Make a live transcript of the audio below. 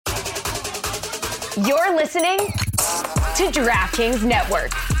You're listening to DraftKings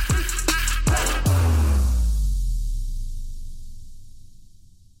Network.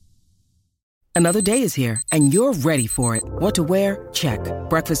 Another day is here, and you're ready for it. What to wear? Check.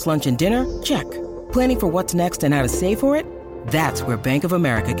 Breakfast, lunch, and dinner? Check. Planning for what's next and how to save for it? That's where Bank of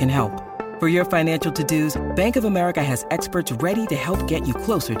America can help. For your financial to-dos, Bank of America has experts ready to help get you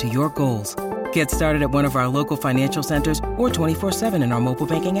closer to your goals. Get started at one of our local financial centers or 24/7 in our mobile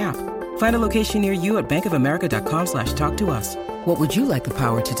banking app. Find a location near you at bankofamerica.com/talktous. What would you like the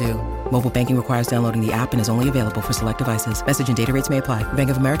power to do? Mobile banking requires downloading the app and is only available for select devices. Message and data rates may apply.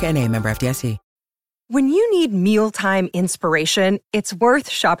 Bank of America N.A., member FDIC. When you need mealtime inspiration, it's worth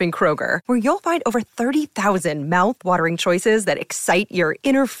shopping Kroger, where you'll find over 30,000 mouth-watering choices that excite your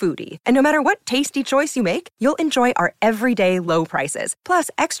inner foodie. And no matter what tasty choice you make, you'll enjoy our everyday low prices, plus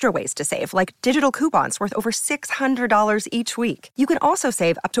extra ways to save, like digital coupons worth over $600 each week. You can also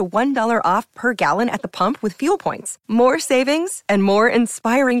save up to $1 off per gallon at the pump with fuel points. More savings and more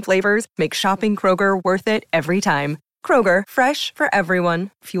inspiring flavors make shopping Kroger worth it every time. Kroger, fresh for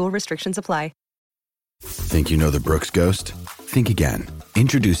everyone. Fuel restrictions apply. Think you know the Brooks Ghost? Think again.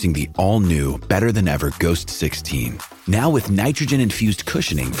 Introducing the all-new, better-than-ever Ghost 16. Now with nitrogen-infused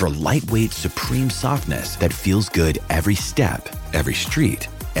cushioning for lightweight, supreme softness that feels good every step, every street,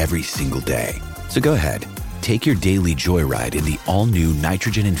 every single day. So go ahead, take your daily joyride in the all-new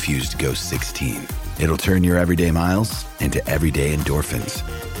nitrogen-infused Ghost 16. It'll turn your everyday miles into everyday endorphins.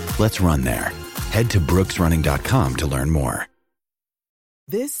 Let's run there. Head to brooksrunning.com to learn more.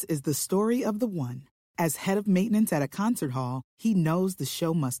 This is the story of the one. As head of maintenance at a concert hall, he knows the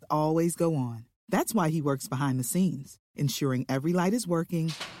show must always go on. That's why he works behind the scenes, ensuring every light is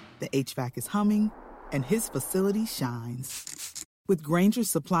working, the HVAC is humming, and his facility shines. With Grainger's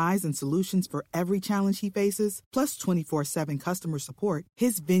supplies and solutions for every challenge he faces, plus 24/7 customer support,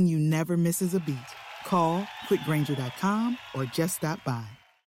 his venue never misses a beat. Call quickgrainger.com or just stop by.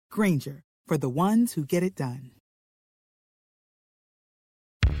 Grainger, for the ones who get it done.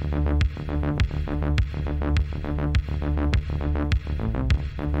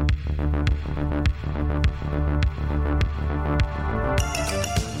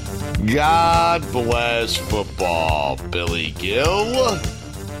 God bless football, Billy Gill.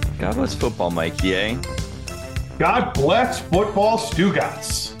 God bless football, Mike Yeh. God bless football,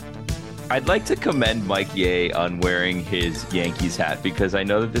 Stugotz. I'd like to commend Mike Yeh on wearing his Yankees hat because I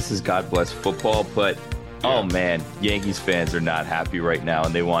know that this is God bless football, but oh man, Yankees fans are not happy right now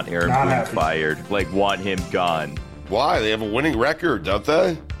and they want Aaron Boone fired, like want him gone. Why? They have a winning record, don't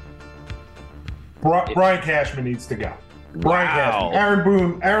they? Brian Cashman needs to go. Brian Wow.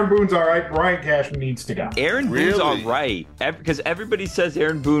 Cashman. Aaron Boone's all right. Brian Cashman needs to go. Aaron Boone's all right because everybody says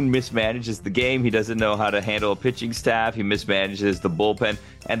Aaron Boone mismanages the game. He doesn't know how to handle a pitching staff. He mismanages the bullpen,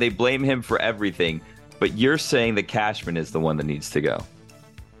 and they blame him for everything. But you're saying that Cashman is the one that needs to go.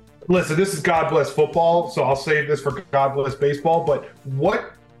 Listen, this is God bless football, so I'll save this for God bless baseball. But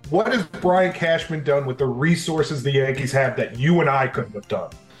what has Brian Cashman done with the resources the Yankees have that you and I couldn't have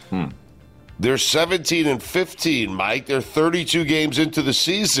done? They're 17-15, Mike. They're 32 games into the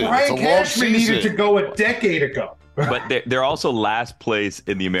season. Brian it's a long Cashman season. needed to go a decade ago. But they're also last place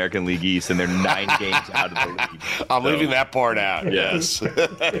in the American League East, and they're 9 games out of the league. I'm leaving that part out, yes.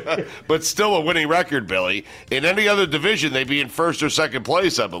 But still a winning record, Billy. In any other division, they'd be in first or second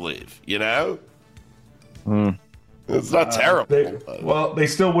place, I believe. You know? It's not terrible. They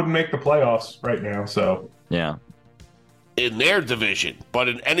still wouldn't make the playoffs right now, so. Yeah. In their division. But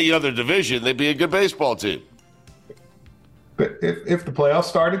in any other division, they'd be a good baseball team. But if the playoffs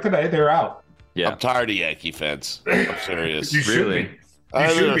started today, they're out. Yeah. I'm tired of Yankee fans. I'm serious. You should Really? be.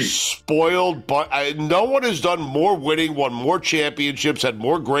 They're spoiled, but no one has done more winning, won more championships, had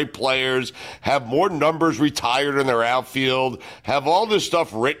more great players, have more numbers retired in their outfield, have all this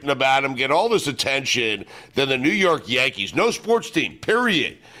stuff written about them, get all this attention than the New York Yankees. No sports team,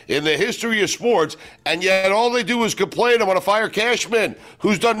 period, in the history of sports, and yet all they do is complain. I want to fire Cashman,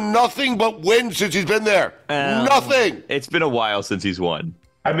 who's done nothing but win since he's been there. Nothing. It's been a while since he's won.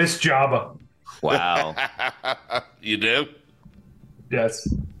 I miss Jabba. Wow. You do? Yes.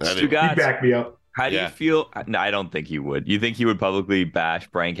 Stu He Gatz, backed me up. how do you feel? No, I don't think he would. You think he would publicly bash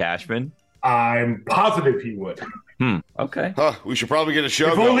Brian Cashman? I'm positive he would. Okay. Huh, we should probably get a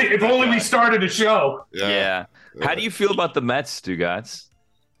show If only we started a show. Yeah. How do you feel about the Mets, Stu Gatz?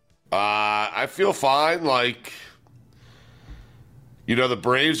 I feel fine. Like, you know, the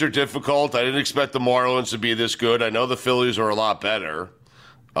Braves are difficult. I didn't expect the Marlins to be this good. I know the Phillies are a lot better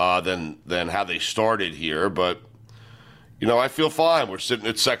than how they started here, but you know, I feel fine. We're sitting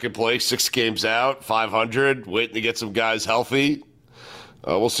at second place, 6 games out, 500, waiting to get some guys healthy.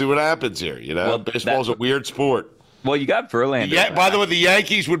 We'll see what happens here. Well, baseball's a weird sport. Well, you got Verlander. Yeah. By the way, the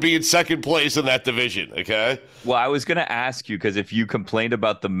Yankees would be in second place in that division. Okay. Well, I was going to ask you because if you complained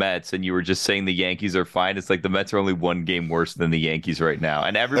about the Mets and you were just saying the Yankees are fine, it's like the Mets are only one game worse than the Yankees right now,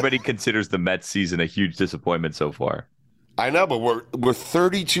 and everybody considers the Mets season a huge disappointment so far. I know, but we're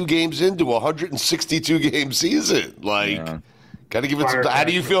 32 games into a 162 game season. Got to give it some. How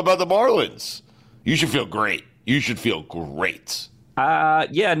do you feel about the Marlins? You should feel great. It's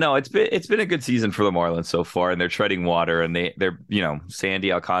been a good season for the Marlins so far, and they're treading water. And they're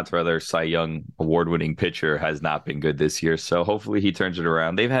Sandy Alcantara, their Cy Young award-winning pitcher, has not been good this year. So hopefully he turns it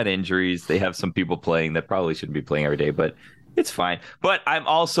around. They've had injuries. They have some people playing that probably shouldn't be playing every day, but it's fine. But I'm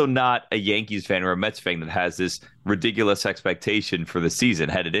also not a Yankees fan or a Mets fan that has this ridiculous expectation for the season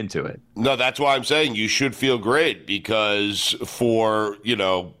headed into it. No, that's why I'm saying you should feel great because for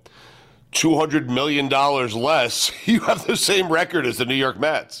 $200 million less, you have the same record as the New York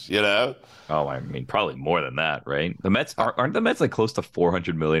Mets, Oh, I mean, probably more than that, right? The Mets aren't the Mets like close to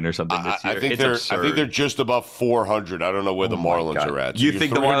 $400 million or something this year? I think they're just above 400. I don't know where the Marlins are at. So you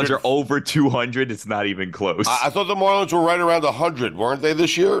think the Marlins are over 200? It's not even close. I thought the Marlins were right around 100, weren't they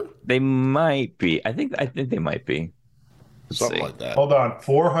this year? They might be. I think they might be. Something like that. Hold on.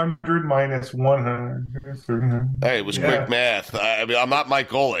 400 minus 100. 300. Hey, it was quick math. I mean, I'm not Mike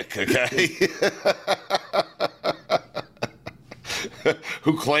Golick, okay?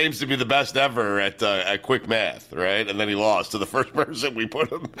 Who claims to be the best ever at quick math, right? And then he lost to the first person we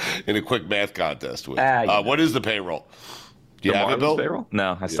put him in a quick math contest with. What is the payroll? Do you have it, Bill? Payroll?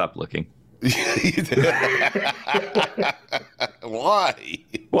 No, I stopped looking. Why?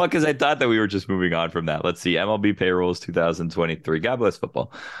 Well, because I thought that we were just moving on from that. Let's see. MLB payrolls 2023. God bless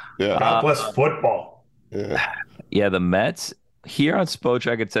football. Yeah. God bless football. Yeah, the Mets. Here on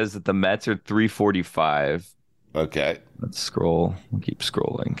Spotrac, it says that the Mets are 345. Okay. Let's scroll. Keep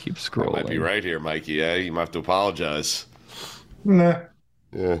scrolling. I might be right here, Mikey. Yeah, you might have to apologize. Nah.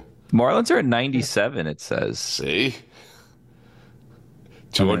 Yeah. Marlins are at 97, it says. See?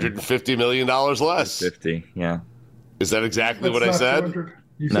 $250 million less. 50, yeah. Is that exactly what I said?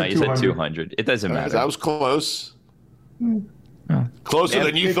 You said 200. It doesn't matter. That was close. Closer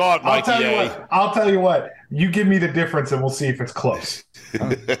than you thought, Mikey. I'll tell you what. You give me the difference, and we'll see if it's close.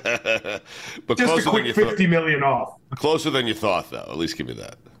 But just a quick $50 million off. Closer than you thought, though. At least give me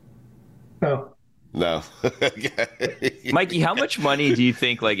that. No. Mikey, how much money do you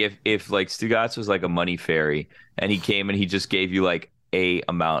think, like, if like Stugotz was like a money fairy, and he came and he just gave you like a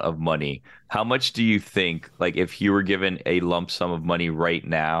amount of money, how much do you think, like, if you were given a lump sum of money right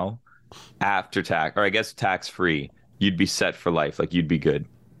now, after tax, or I guess tax free, you'd be set for life, like you'd be good?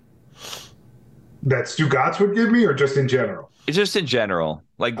 That Stugotz would give me, or just in general? It's just in general.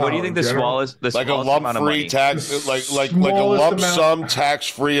 Like, what do you think the smallest like a lump free tax, like a lump sum tax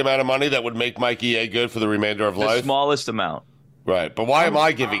free amount of money that would make Mikey A good for the remainder of life? The smallest amount. Right, but why am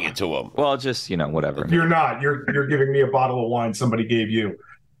I giving it to him? Well, just, whatever. You're not. You're giving me a bottle of wine somebody gave you.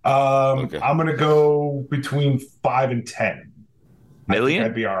 Okay. I'm going to go between 5 and 10 million.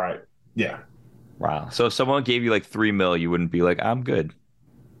 I'd be all right. Yeah. Wow. So if someone gave you like $3 million, you wouldn't be like, I'm good.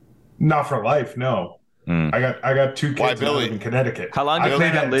 Not for life, no. I got 2 kids that live in Connecticut. How long do you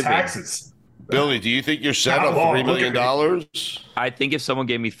plan on living? Taxes. Billy, do you think you're set on $3 million? I think if someone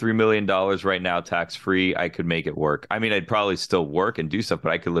gave me $3 million right now, tax free, I could make it work. I mean, I'd probably still work and do stuff,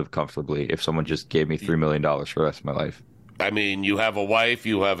 but I could live comfortably if someone just gave me $3 million for the rest of my life. I mean, you have a wife,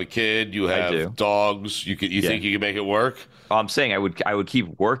 you have a kid, you have dogs. You think you could make it work? I'm saying I would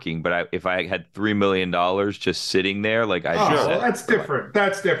keep working, but if I had $3 million just sitting there, like that's different.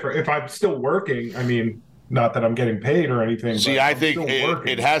 That's different. If I'm still working, I mean, not that I'm getting paid or anything. See, I think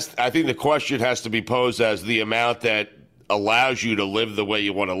it has. I think the question has to be posed as the amount that allows you to live the way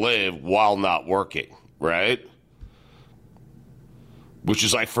you want to live while not working, right? Which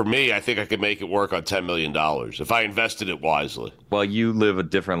is like, for me, I think I could make it work on $10 million if I invested it wisely. Well, you live a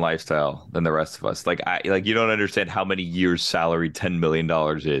different lifestyle than the rest of us. Like you don't understand how many years' salary $10 million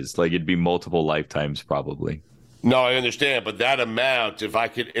is. Like, it'd be multiple lifetimes probably. No, I understand, but that amount,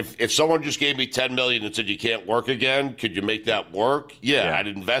 if someone just gave me $10 million and said you can't work again, could you make that work? Yeah, I'd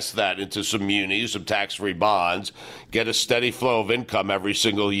invest that into some munis, some tax-free bonds, get a steady flow of income every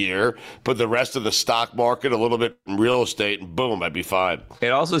single year, put the rest of the stock market, a little bit in real estate, and boom, I'd be fine. It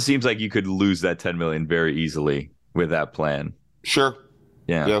also seems like you could lose that $10 million very easily with that plan. Sure.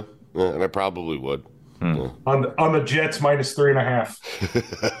 Yeah, and I probably would. Yeah. On the Jets minus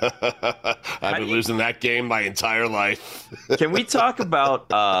 3.5. I've been losing that game my entire life. Can we talk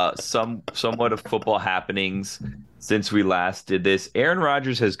about somewhat of football happenings since we last did this. Aaron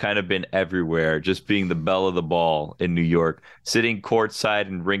Rodgers has kind of been everywhere, just being the belle of the ball in New York, sitting courtside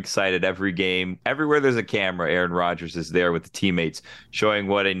and rinkside at every game. Everywhere there's a camera, Aaron Rodgers is there with the teammates, showing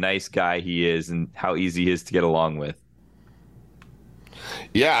what a nice guy he is and how easy he is to get along with.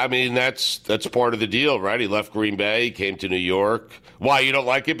 Yeah, I mean, that's part of the deal, right? He left Green Bay, he came to New York. Why, you don't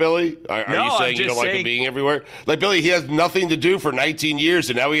like it, Billy? Are No, you saying you don't like him being everywhere? Like, Billy, he has nothing to do for 19 years,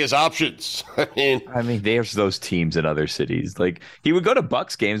 and now he has options. I mean, there's those teams in other cities. Like, he would go to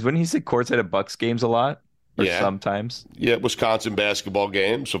Bucks games. Wouldn't he sit courtside at Bucks games a lot? Or sometimes? Yeah, Wisconsin basketball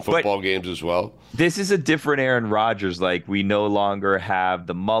games, some football games as well. This is a different Aaron Rodgers. Like, we no longer have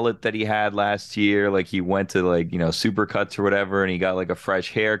the mullet that he had last year. Like, he went to, like, Supercuts or whatever, and he got, like, a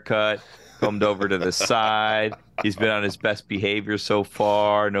fresh haircut, combed over to the side. He's been on his best behavior so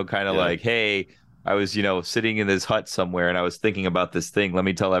far. No kind of like, hey, I was, sitting in this hut somewhere, and I was thinking about this thing. Let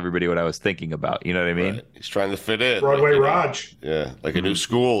me tell everybody what I was thinking about. You know what I mean? Right. He's trying to fit in. Broadway Raj. Yeah, like a new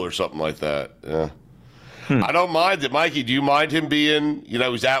school or something like that. Yeah. I don't mind it. Mikey, do you mind him being, he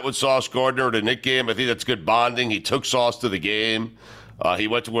was out with Sauce Gardner at a Knick game? I think that's good bonding. He took Sauce to the game. He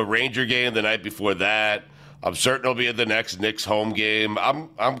went to a Ranger game the night before that. I'm certain he'll be at the next Knicks home game.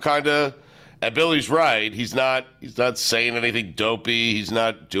 I'm kind of, and Billy's right. He's not saying anything dopey. He's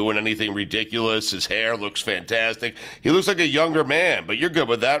not doing anything ridiculous. His hair looks fantastic. He looks like a younger man, but you're good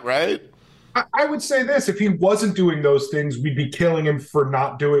with that, right? I would say this: if he wasn't doing those things, we'd be killing him for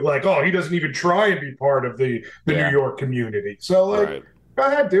not doing. Like, oh, he doesn't even try and be part of the New York community. So, like, go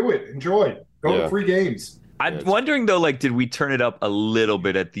ahead, do it, enjoy, go to free games. I'm wondering though, like, did we turn it up a little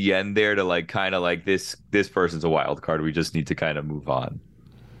bit at the end there to like kind of like this person's a wild card. We just need to kind of move on.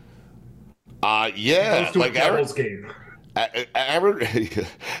 Like Devil's game.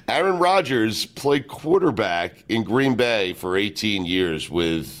 Aaron Rodgers played quarterback in Green Bay for 18 years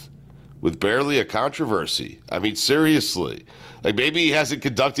with barely a controversy. I mean, seriously. Like, maybe he hasn't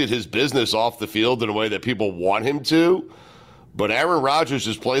conducted his business off the field in a way that people want him to, but Aaron Rodgers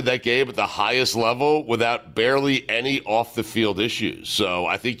has played that game at the highest level without barely any off-the-field issues. So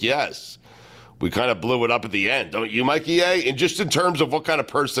I think, yes, we kind of blew it up at the end. Don't you, Mikey A? And just in terms of what kind of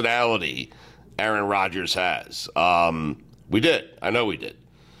personality Aaron Rodgers has. We did. I know we did.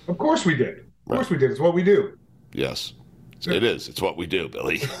 Of course we did. Of course we did. It's what we do. Yes. It is. It's what we do,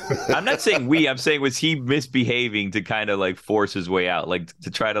 Billy. I'm not saying we. I'm saying was he misbehaving to kind of like force his way out, like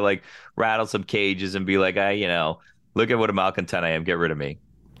to try to like rattle some cages and be like, look at what a malcontent I am. Get rid of me.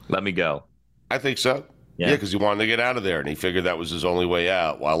 Let me go. I think so. Yeah, because he wanted to get out of there, and he figured that was his only way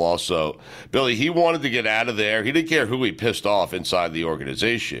out. While also, Billy, he wanted to get out of there. He didn't care who he pissed off inside the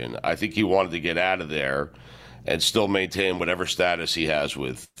organization. I think he wanted to get out of there and still maintain whatever status he has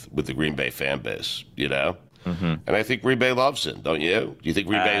with the Green Bay fan base, Mm-hmm. And I think Green Bay loves him, don't you? Do you think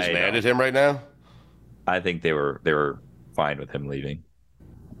Green Bay is mad at him right now? I think they were fine with him leaving.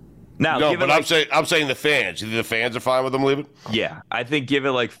 Now, no, but I'm saying the fans. You think the fans are fine with him leaving? Yeah, I think give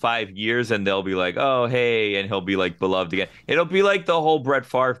it like 5 years, and they'll be like, "Oh, hey," and he'll be like beloved again. It'll be like the whole Brett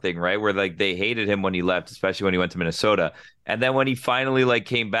Favre thing, right? Where like they hated him when he left, especially when he went to Minnesota, and then when he finally like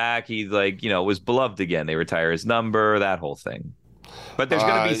came back, he like was beloved again. They retire his number, that whole thing. But there's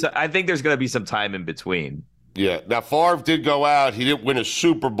gonna be I think there's gonna be some time in between. Yeah. Now, Favre did go out. He didn't win a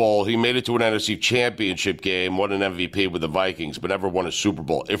Super Bowl. He made it to an NFC championship game, won an MVP with the Vikings, but never won a Super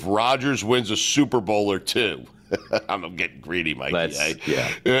Bowl. If Rodgers wins a Super Bowl or two, I'm getting greedy, Mikey.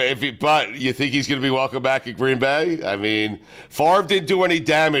 But you think he's going to be welcome back at Green Bay? I mean, Favre didn't do any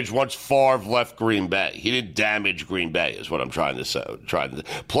damage once Favre left Green Bay. He didn't damage Green Bay, is what I'm trying to say.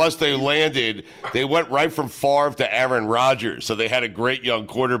 Plus, they went right from Favre to Aaron Rodgers, so they had a great young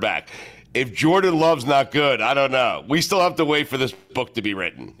quarterback. If Jordan Love's not good, I don't know. We still have to wait for this book to be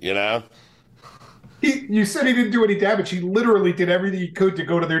written, You said he didn't do any damage. He literally did everything he could to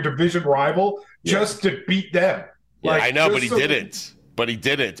go to their division rival just to beat them. Yeah, I know, but he didn't. But he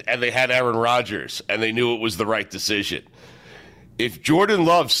didn't. And they had Aaron Rodgers, and they knew it was the right decision. If Jordan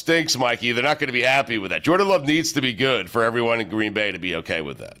Love stinks, Mikey, they're not going to be happy with that. Jordan Love needs to be good for everyone in Green Bay to be okay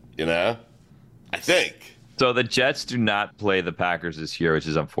with that, I think. So the Jets do not play the Packers this year, which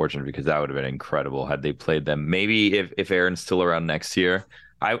is unfortunate because that would have been incredible had they played them. Maybe if Aaron's still around next year,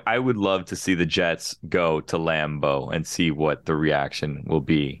 I would love to see the Jets go to Lambeau and see what the reaction will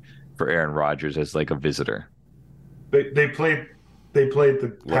be for Aaron Rodgers as like a visitor. They played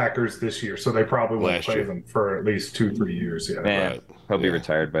the Packers this year, so they probably won't play them for at least 2-3 years. Yeah, right. He'll be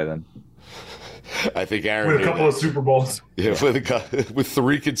retired by then. I think Aaron with a couple of Super Bowls. Yeah, with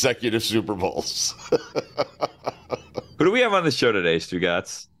 3 consecutive Super Bowls. Who do we have on the show today,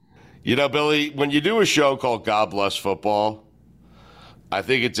 Stugotz? Billy, when you do a show called God Bless Football, I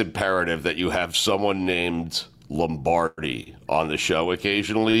think it's imperative that you have someone named Lombardi on the show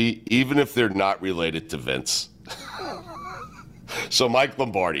occasionally, even if they're not related to Vince. So Mike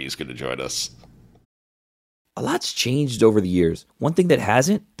Lombardi is going to join us. A lot's changed over the years. One thing that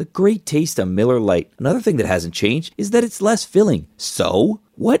hasn't, the great taste of Miller Lite. Another thing that hasn't changed is that it's less filling. So,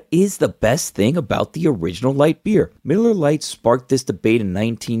 what is the best thing about the original light beer? Miller Lite sparked this debate in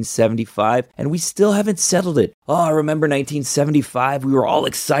 1975, and we still haven't settled it. Oh, I remember 1975, we were all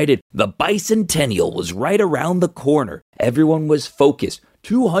excited. The bicentennial was right around the corner. Everyone was focused.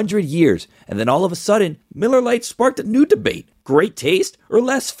 200 years. And then all of a sudden, Miller Lite sparked a new debate. Great taste or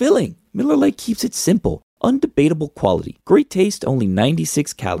less filling? Miller Lite keeps it simple. Undebatable quality. Great taste, only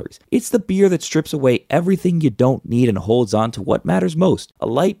 96 calories. It's the beer that strips away everything you don't need and holds on to what matters most. A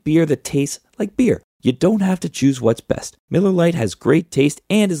light beer that tastes like beer. You don't have to choose what's best. Miller Lite has great taste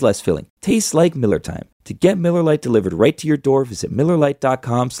and is less filling. Tastes like Miller time. To get Miller Lite delivered right to your door, visit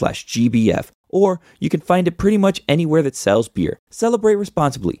MillerLite.com/GBF. Or you can find it pretty much anywhere that sells beer. Celebrate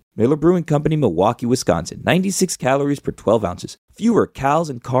responsibly. Miller Brewing Company, Milwaukee, Wisconsin. 96 calories per 12 ounces. Fewer calories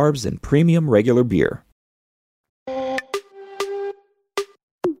and carbs than premium regular beer.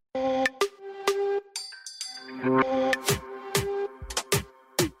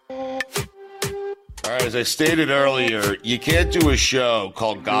 All right, as I stated earlier, you can't do a show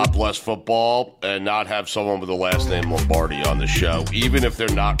called God Bless Football and not have someone with the last name Lombardi on the show, even if they're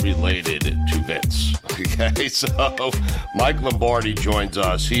not related to Vince. Okay, so Mike Lombardi joins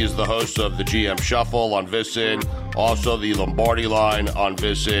us. He is the host of the GM Shuffle on VSiN, also the Lombardi Line on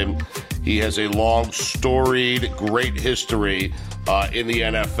VSiN. He has a long, storied, great history in the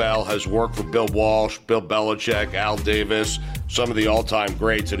NFL, has worked for Bill Walsh, Bill Belichick, Al Davis, some of the all-time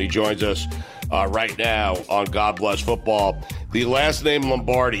greats, and he joins us right now on God Bless Football. The last name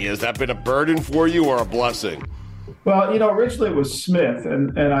Lombardi, has that been a burden for you or a blessing? Well, originally it was Smith,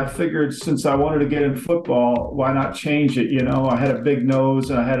 and I figured since I wanted to get in football, why not change it? I had a big nose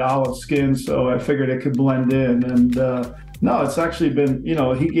and I had olive skin, so I figured it could blend in. And no, it's actually been,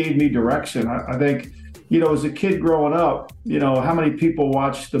 he gave me direction. I think, as a kid growing up, how many people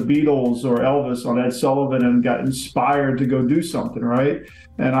watched the Beatles or Elvis on Ed Sullivan and got inspired to go do something, right?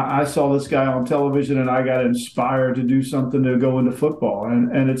 And I saw this guy on television and I got inspired to do something to go into football.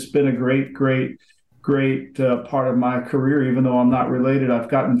 And it's been a great part of my career, even though I'm not related. I've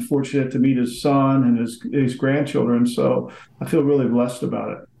gotten fortunate to meet his son and his grandchildren. So I feel really blessed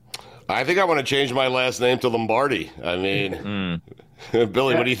about it. I think I want to change my last name to Lombardi. I mean,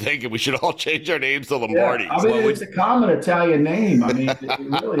 Billy, what do you think? We should all change our names to Lombardi. Yeah, it's a common Italian name. I mean,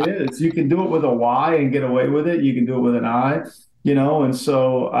 it really is. You can do it with a Y and get away with it. You can do it with an I, and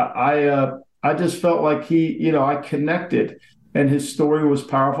so I just felt like I connected. And his story was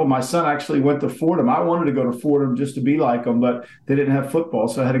powerful. My son actually went to Fordham. I wanted to go to Fordham just to be like him, but they didn't have football,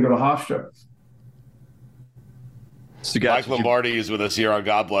 so I had to go to Hofstra. So Mike Lombardi is with us here on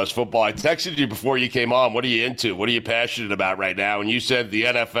God Bless Football. I texted you before you came on. What are you into? What are you passionate about right now? And you said the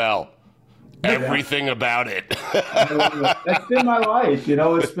NFL. Everything about it. That's been my life.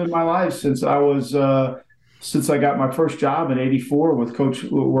 It's been my life since I got my first job in '84 with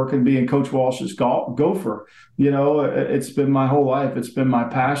being Coach Walsh's gopher. It's been my whole life. It's been my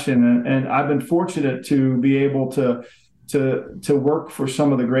passion. And I've been fortunate to be able to work for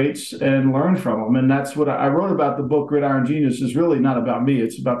some of the greats and learn from them. And that's what I wrote about. The book Gridiron Genius is really not about me.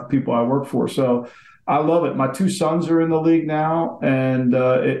 It's about the people I work for. So I love it. My two sons are in the league now, and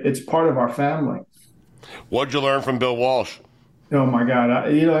it's part of our family. What'd you learn from Bill Walsh? Oh my God.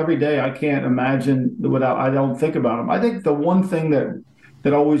 Every day I can't imagine I don't think about him. I think the one thing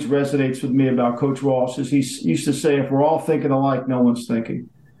that always resonates with me about Coach Walsh is he used to say, if we're all thinking alike, no one's thinking.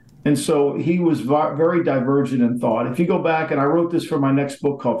 And so he was very divergent in thought. If you go back, and I wrote this for my next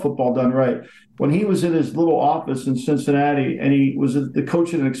book called Football Done Right, when he was in his little office in Cincinnati and he was the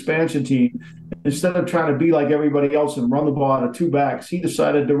coach of an expansion team, instead of trying to be like everybody else and run the ball out of two backs, he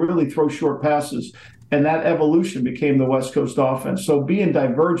decided to really throw short passes. And that evolution became the West Coast offense. So being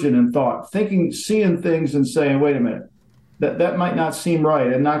divergent in thought, seeing things and saying, wait a minute, that might not seem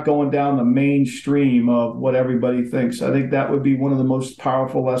right, and not going down the mainstream of what everybody thinks. I think that would be one of the most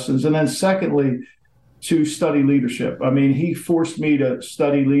powerful lessons. And then secondly, to study leadership. I mean, he forced me to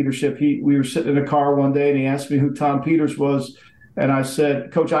study leadership. We were sitting in a car one day and he asked me who Tom Peters was. And I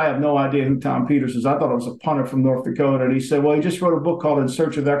said, Coach, I have no idea who Tom Peters is. I thought it was a punter from North Dakota. And he said, well, he just wrote a book called In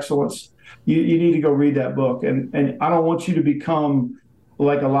Search of Excellence. You need to go read that book. And I don't want you to become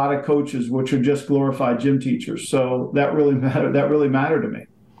like a lot of coaches, which are just glorified gym teachers. So that really mattered to me.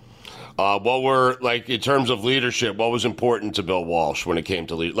 What were, like, in terms of leadership, what was important to Bill Walsh when it came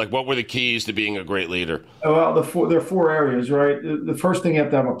to lead? Like, what were the keys to being a great leader? Well, there are four areas, right? The first thing, you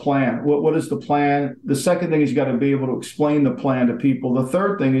have to have a plan. What is the plan? The second thing is you got to be able to explain the plan to people. The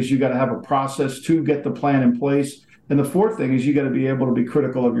third thing is you got to have a process to get the plan in place. And the fourth thing is you got to be able to be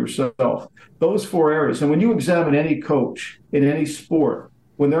critical of yourself. Those four areas. And when you examine any coach in any sport,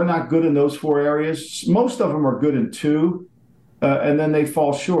 when they're not good in those four areas, most of them are good in two. And then they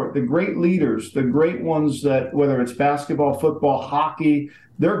fall short. The great leaders, the great ones that, whether it's basketball, football, hockey,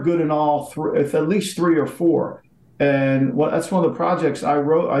 they're good in all three, if at least three or four. And that's one of the projects I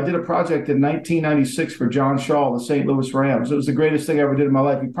wrote. I did a project in 1996 for John Shaw, the St. Louis Rams. It was the greatest thing I ever did in my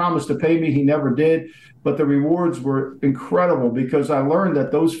life. He promised to pay me. He never did. But the rewards were incredible because I learned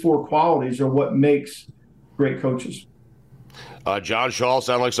that those four qualities are what makes great coaches. John Shaw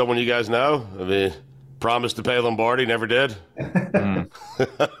sound like someone you guys know? I mean, promised to pay Lombardi, never did.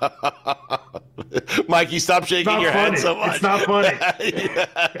 Mikey, stop shaking your head so much. It's not funny.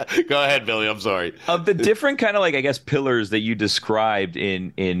 Yeah. Go ahead, Billy. I'm sorry. Of the different kind of, like, I guess, pillars that you described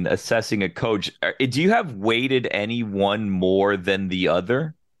in assessing a coach, do you have weighted any one more than the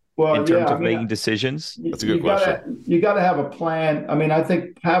other? Well, in terms of making decisions? That's a good question. You got to have a plan. I mean, I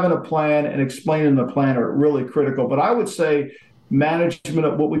think having a plan and explaining the plan are really critical. But I would say management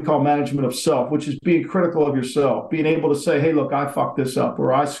of what we call management of self, which is being critical of yourself, being able to say, hey, look, I fucked this up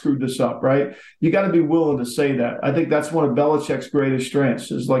or I screwed this up, right? You got to be willing to say that. I think that's one of Belichick's greatest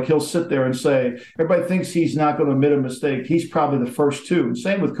strengths is, like, he'll sit there and say, everybody thinks he's not going to admit a mistake. He's probably the first two.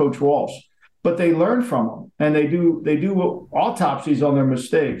 Same with Coach Walsh. But they learn from them, and they do autopsies on their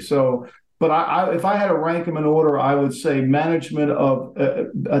mistakes. So, but if I had to rank them in order, I would say management of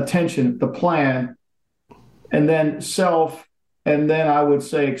attention, the plan, and then self, and then I would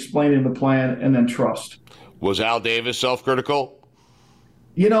say explaining the plan, and then trust. Was Al Davis self-critical?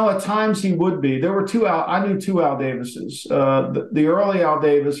 You know, at times he would be. There were I knew two Al Davises. The early Al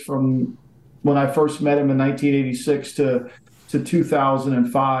Davis from when I first met him in 1986 to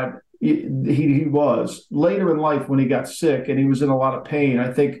 2005. He was later in life when he got sick and he was in a lot of pain.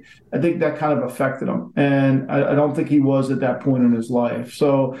 I think that kind of affected him, and I don't think he was at that point in his life.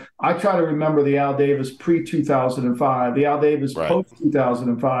 So I try to remember the Al Davis pre-2005, the Al Davis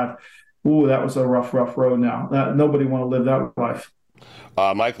post-2005. Ooh, that was a rough road. Now nobody want to live that life.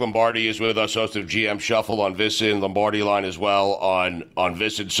 Mike Lombardi is with us, host of GM Shuffle on VSiN, Lombardi Line as well on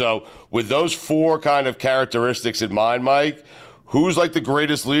VSiN. So with those four kind of characteristics in mind, Mike, who's like the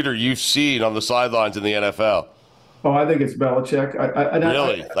greatest leader you've seen on the sidelines in the NFL? Oh, I think it's Belichick.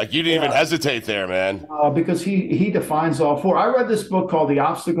 Really? Like, you didn't even hesitate there, man. Because he defines all four. I read this book called The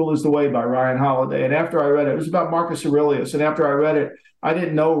Obstacle is the Way by Ryan Holiday. And after I read it was about Marcus Aurelius. And after I read it, I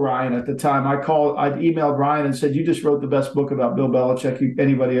didn't know Ryan at the time. I emailed Ryan and said, you just wrote the best book about Bill Belichick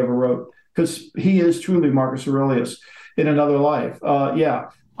anybody ever wrote. Because he is truly Marcus Aurelius in another life.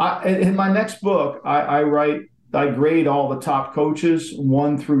 In my next book, I grade all the top coaches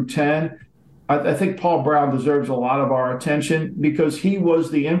 1 through 10. I think Paul Brown deserves a lot of our attention because he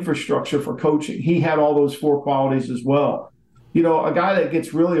was the infrastructure for coaching. He had all those four qualities as well. You know, a guy that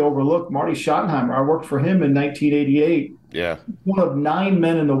gets really overlooked, Marty Schottenheimer. I worked for him in 1988. Yeah. One of 9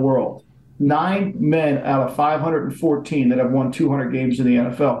 men in the world, 9 men out of 514 that have won 200 games in the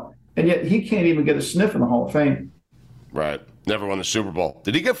NFL. And yet he can't even get a sniff in the Hall of Fame. Right. Never won the Super Bowl.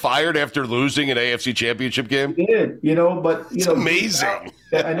 Did he get fired after losing an AFC Championship game? He did, but it's amazing.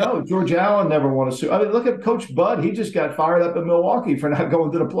 I know George Allen never won a Super. I mean, look at Coach Bud. He just got fired up in Milwaukee for not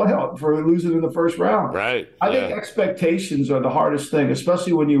going to the playoff, for losing in the first round. Right. I think expectations are the hardest thing,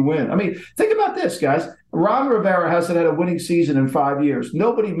 especially when you win. I mean, think about this, guys. Ron Rivera hasn't had a winning season in 5 years.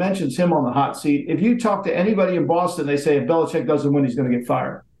 Nobody mentions him on the hot seat. If you talk to anybody in Boston, they say if Belichick doesn't win, he's going to get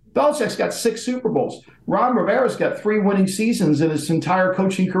fired. Belichick's got 6 Super Bowls. Ron Rivera's got 3 winning seasons in his entire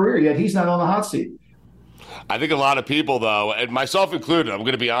coaching career, yet he's not on the hot seat. I think a lot of people, though, and myself included, I'm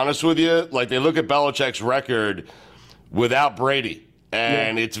going to be honest with you, like, they look at Belichick's record without Brady,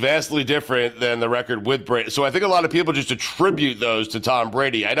 and it's vastly different than the record with Brady. So I think a lot of people just attribute those to Tom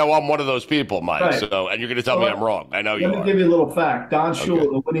Brady. I know I'm one of those people, Mike, right. So, and you're going to tell me I'm wrong. I know you are. Let me give you a little fact. Don Shula,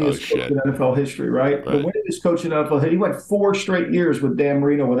 the winningest coach in NFL history, right? The winningest coach in NFL history. He went 4 straight years with Dan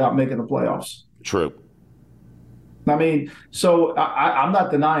Marino without making the playoffs. True. I mean, so I'm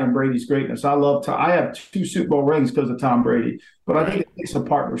not denying Brady's greatness. I love Tom. I have 2 Super Bowl rings because of Tom Brady, but I think it takes a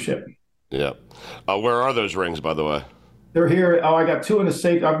partnership. Yeah. Where are those rings, by the way? They're here. Oh, I got 2 in the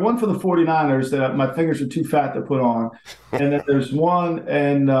safe. I have 1 for the 49ers that my fingers are too fat to put on. And then there's 1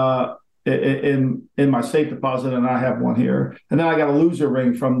 in my safe deposit, and I have 1 here. And then I got a loser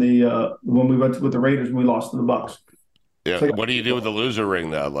ring from the when we went with the Raiders and we lost to the Bucs. Yeah. Like, What do you do with the loser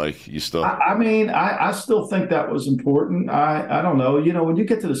ring now? Like, you still? I mean, I still think that was important. I don't know. When you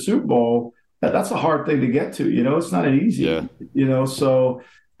get to the Super Bowl, that's a hard thing to get to. It's not an easy. Yeah. So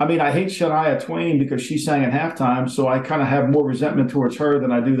I mean, I hate Shania Twain because she sang at halftime, so I kind of have more resentment towards her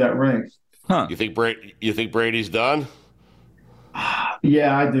than I do that ring. Huh? You think Brady's done?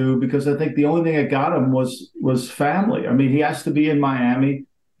 Yeah, I do, because I think the only thing that got him was family. I mean, he has to be in Miami.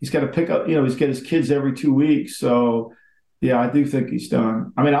 He's got to pick up. He's got his kids every 2 weeks, so. Yeah, I do think he's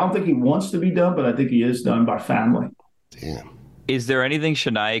done. I mean, I don't think he wants to be done, but I think he is done by family. Damn. Is there anything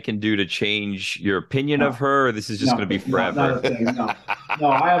Shania can do to change your opinion of her, or this is just going to be forever? Not a thing, no,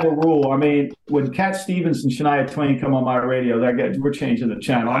 I have a rule. I mean, when Cat Stevens and Shania Twain come on my radio, we're changing the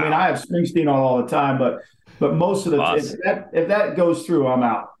channel. I mean, I have Springsteen on all the time, but most of the if that goes through, I'm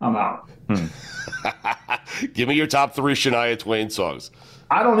out. Give me your top 3 Shania Twain songs.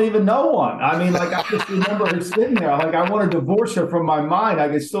 I don't even know one. I mean, I just remember her sitting there. I want to divorce her from my mind. I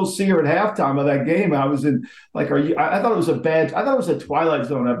could still see her at halftime of that game. I was in, I thought it was a Twilight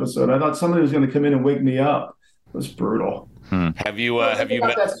Zone episode. I thought somebody was going to come in and wake me up. It was brutal. Have you met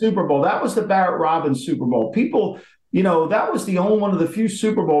that Super Bowl? That was the Barrett Robbins Super Bowl. People, that was the only one of the few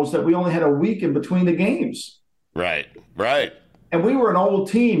Super Bowls that we only had a week in between the games. Right. And we were an old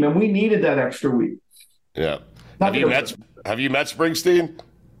team, and we needed that extra week. Yeah. Have you met Springsteen?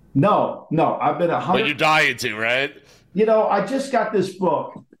 No. I've been 100. But you're dying to, right? I just got this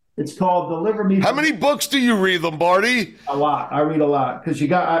book. It's called Deliver Me. How many books do you read, Lombardi? A lot. I read a lot because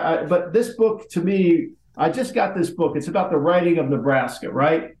but this book, to me, I just got this book. It's about the writing of Nebraska,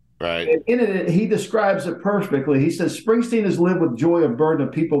 right? Right. And in it, he describes it perfectly. He says, Springsteen has lived with joy a burden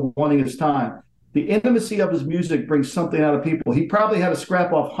of people wanting his time. The intimacy of his music brings something out of people. He probably had to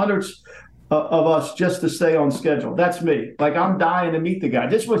scrap off hundreds of us just to stay on schedule. That's me. I'm dying to meet the guy.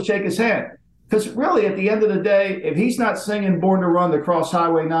 Just want to shake his hand. Because really, at the end of the day, if he's not singing Born to Run to Cross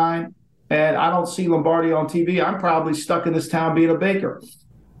Highway 9 and I don't see Lombardi on TV, I'm probably stuck in this town being a baker.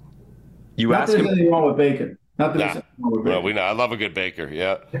 Not that there's anything wrong with bacon. Not that there's anything wrong with bacon. Well, we know. I love a good baker.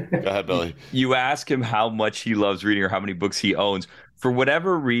 Yeah. Go ahead, Billy. You ask him how much he loves reading or how many books he owns. For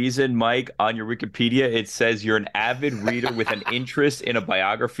whatever reason, Mike, on your Wikipedia, it says you're an avid reader with an interest in a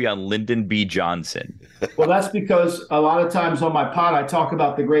biography on Lyndon B. Johnson. Well, that's because a lot of times on my pod, I talk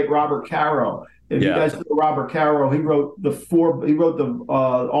about the great Robert Caro. If you guys know Robert Caro, he wrote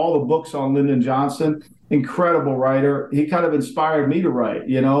all the books on Lyndon Johnson. Incredible writer. He kind of inspired me to write,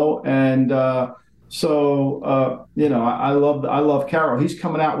 and I love Caro. He's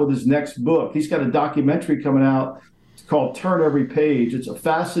coming out with his next book. He's got a documentary coming out. It's called Turn Every Page. It's a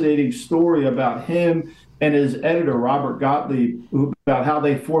fascinating story about him and his editor, Robert Gottlieb, about how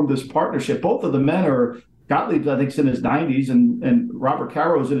they formed this partnership. Both of the men are, Gottlieb, I think, is in his 90s, and Robert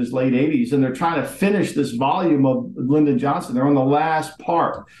Caro's in his late 80s, and they're trying to finish this volume of Lyndon Johnson. They're on the last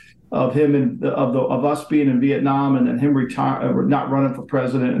part of him and of us being in Vietnam, and then him not running for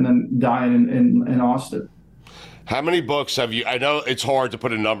president, and then dying in Austin. How many books have you? I know it's hard to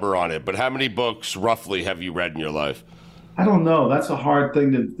put a number on it, but how many books roughly have you read in your life? I don't know. That's a hard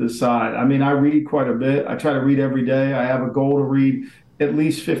thing to decide. I mean, I read quite a bit. I try to read every day. I have a goal to read at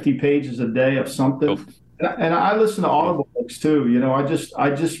least 50 pages a day of something. Oh. And I listen to audible books too.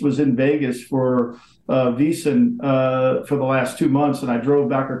 I just was in Vegas for VEASAN for the last 2 months, and I drove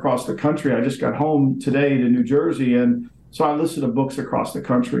back across the country. I just got home today to New Jersey, and so I listen to books across the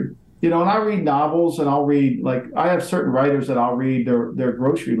country. And I read novels, and I'll read, I have certain writers that I'll read their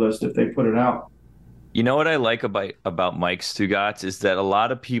grocery list if they put it out. You know what I like about Mike Stugotz is that a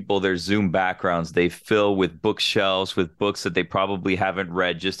lot of people, their Zoom backgrounds, they fill with bookshelves with books that they probably haven't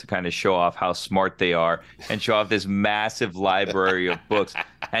read just to kind of show off how smart they are and show off this massive library of books.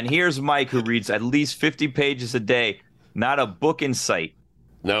 And here's Mike, who reads at least 50 pages a day, not a book in sight.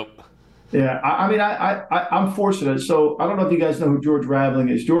 Nope. Yeah, I'm fortunate. So I don't know if you guys know who George Raveling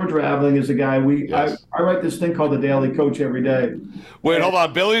is. George Raveling is a guy I write this thing called the Daily Coach every day. Wait, hold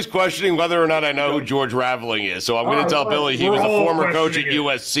on. Billy's questioning whether or not I know who George Raveling is. So I'm going to tell Billy he was a former coach at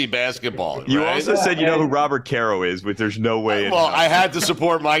USC basketball. You right? also said you know who Robert Caro is, but there's no way. Well, I had to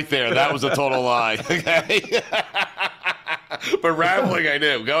support Mike there. That was a total lie. Okay. But Raveling, I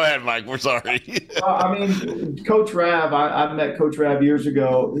knew. Go ahead, Mike. We're sorry. Coach Rav, I met Coach Rav years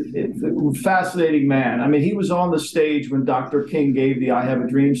ago. Fascinating man. I mean, he was on the stage when Dr. King gave the I Have a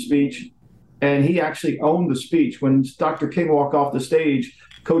Dream speech, and he actually owned the speech. When Dr. King walked off the stage,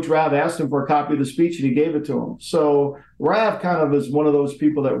 Coach Rav asked him for a copy of the speech, and he gave it to him. So Rav kind of is one of those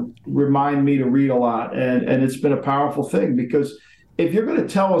people that remind me to read a lot, and it's been a powerful thing because if you're going to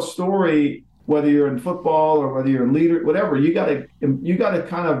tell a story whether you're in football or whether you're a leader, whatever, you got to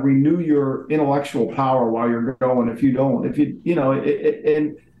kind of renew your intellectual power while you're going. If you don't,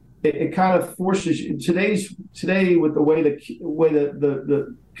 it kind of forces you. Today with the way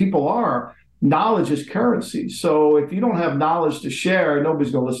the people are, knowledge is currency. So if you don't have knowledge to share,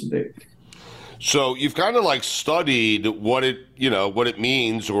 nobody's going to listen to you. So you've kind of like studied what it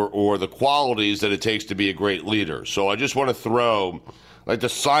means or the qualities that it takes to be a great leader. So I just want to throw like the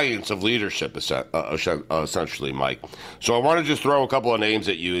science of leadership essentially, Mike. So I want to just throw a couple of names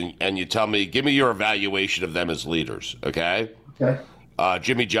at you and you tell me, give me your evaluation of them as leaders. Okay. Okay.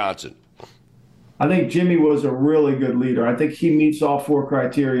 Jimmy Johnson. I think Jimmy was a really good leader. I think he meets all 4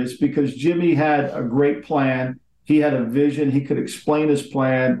 criteria because Jimmy had a great plan. He had a vision. He could explain his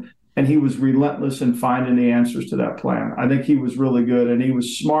plan. And he was relentless in finding the answers to that plan. I think he was really good, and he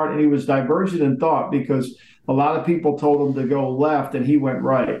was smart, and he was divergent in thought because a lot of people told him to go left, and he went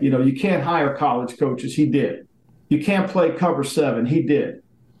right. You can't hire college coaches. He did. You can't play cover 7. He did.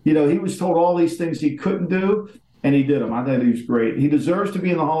 He was told all these things he couldn't do, and he did them. I think he was great. He deserves to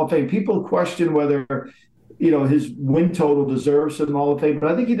be in the Hall of Fame. People question whether his win total deserves him in the Hall of Fame,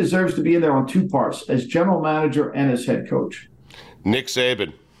 but I think he deserves to be in there on 2 parts, as general manager and as head coach. Nick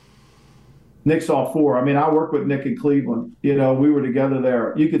Saban. Nick's all 4. I mean, I worked with Nick in Cleveland. We were together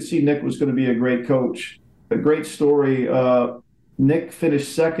there. You could see Nick was going to be a great coach. A great story. Nick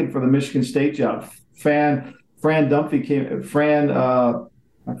finished second for the Michigan State job. Fran Dunphy came.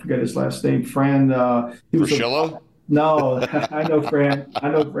 I forget his last name. He was No, I know Fran. I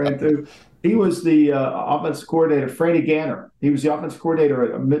know Fran too. He was the offensive coordinator, Franny Ganner. He was the offensive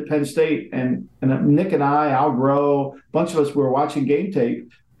coordinator at Penn State. And Nick and I, Al Groh, a bunch of us were watching game tape.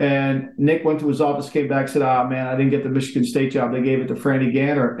 And Nick went to his office, came back, said, man, I didn't get the Michigan State job. They gave it to Franny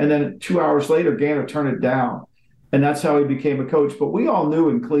Ganner. And then 2 hours later, Ganner turned it down. And that's how he became a coach. But we all knew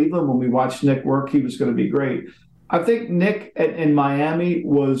in Cleveland when we watched Nick work, he was going to be great. I think Nick in Miami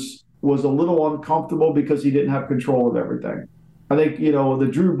was a little uncomfortable because he didn't have control of everything. I think, the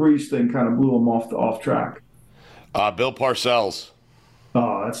Drew Brees thing kind of blew him off track. Bill Parcells.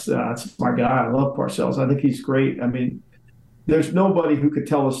 Oh, that's my guy. I love Parcells. I think he's great. I mean, there's nobody who could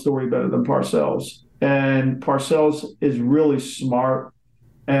tell a story better than Parcells. And Parcells is really smart,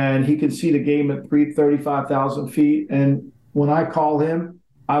 and he can see the game at 35,000 feet. And when I call him,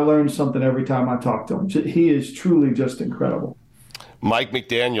 I learn something every time I talk to him. He is truly just incredible. Mike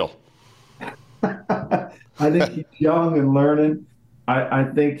McDaniel. I think he's young and learning. I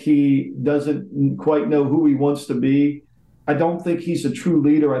think he doesn't quite know who he wants to be. I don't think he's a true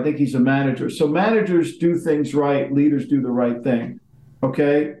leader. I think he's a manager. So managers do things right. Leaders do the right thing.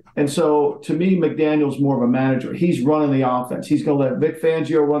 Okay? And so to me, McDaniel's more of a manager. He's running the offense. He's going to let Vic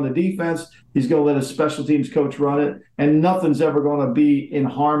Fangio run the defense. He's going to let his special teams coach run it. And nothing's ever going to be in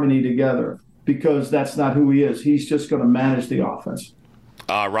harmony together because that's not who he is. He's just going to manage the offense.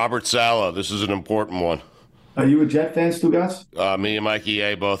 Robert Saleh. This is an important one. Are you a Jet fan, Stugatz? Me and Mikey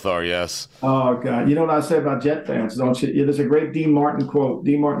A both are, yes. Oh, God. You know what I say about Jet fans, don't you? Yeah, there's a great Dean Martin quote.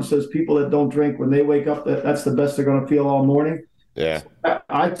 Dean Martin says, people that don't drink, when they wake up, that's the best they're going to feel all morning. Yeah.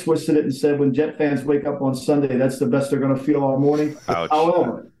 I twisted it and said, when Jet fans wake up on Sunday, that's the best they're going to feel all morning. Ouch.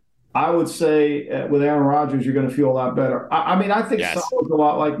 However, I would say with Aaron Rodgers, you're going to feel a lot better. I mean, I think Saleh's a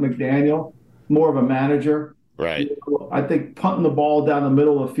lot like McDaniel, more of a manager. Right. I think punting the ball down the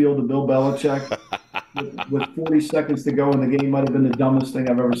middle of the field to Bill Belichick with 40 seconds to go in the game might have been the dumbest thing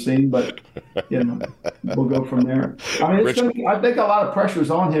I've ever seen, but we'll go from there. I mean, I think a lot of pressure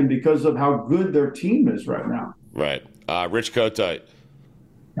is on him because of how good their team is right now. Right. Rich Kotite.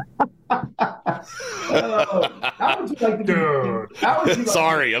 How would you like to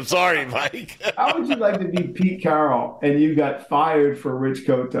be? I'm sorry, Mike. How would you like to be Pete Carroll and you got fired for Rich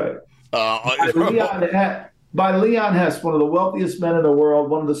Kotite? By Leon Hess, one of the wealthiest men in the world,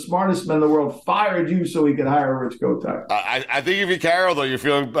 one of the smartest men in the world, fired you so he could hire Rich Kotite. I think if you're Carroll, though, you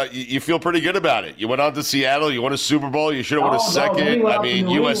feel pretty good about it. You went on to Seattle, you won a Super Bowl, you should have won a second. I mean,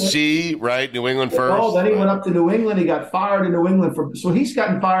 USC, right? New England first. Oh, then he went up to New England. He got fired in New England so he's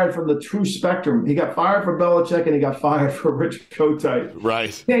gotten fired from the true spectrum. He got fired for Belichick and he got fired for Rich Kotite.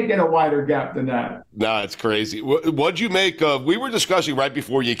 Right. You can't get a wider gap than that. No, it's crazy. What'd you make of? We were discussing right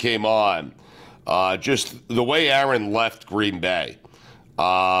before you came on. Just the way Aaron left Green Bay.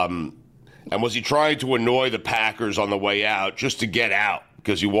 And was he trying to annoy the Packers on the way out just to get out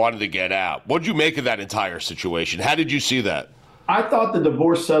because he wanted to get out? What did you make of that entire situation? How did you see that? I thought the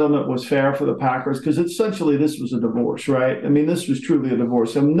divorce settlement was fair for the Packers because essentially this was a divorce, right? I mean, this was truly a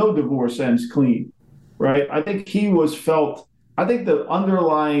divorce. And no divorce ends clean, right? I think I think the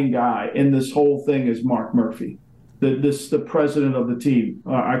underlying guy in this whole thing is Mark Murphy. the president of the team.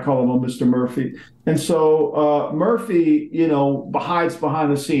 I call him Mr. Murphy. And so Murphy, hides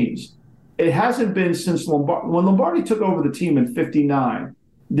behind the scenes. It hasn't been since Lombardi. When Lombardi took over the team in '59,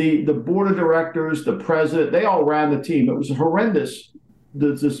 the board of directors, the president, they all ran the team. It was horrendous.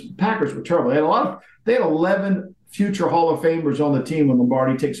 The Packers were terrible. They had 11 future Hall of Famers on the team when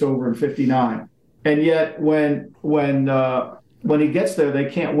Lombardi takes over in '59. And yet when he gets there, they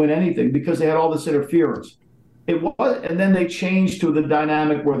can't win anything because they had all this interference. And then they changed to the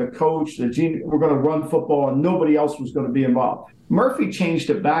dynamic where the coach, we're going to run football and nobody else was going to be involved. Murphy changed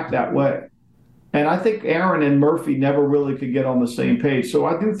it back that way. And I think Aaron and Murphy never really could get on the same page. So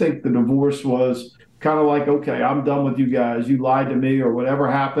I do think the divorce was kind of like, okay, I'm done with you guys. You lied to me or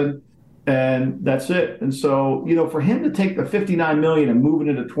whatever happened. And that's it. And so, for him to take the $59 million and move it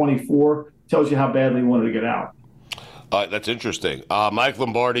into 24 tells you how badly he wanted to get out. That's interesting. Mike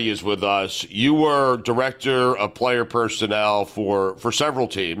Lombardi is with us. You were director of player personnel for several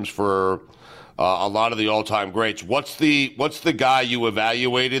teams, for a lot of the all-time greats. What's the guy you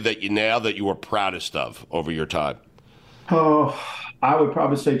evaluated that you were proudest of over your time? Oh, I would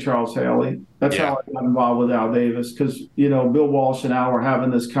probably say Charles Haley. That's how I got involved with Al Davis because, Bill Walsh and Al were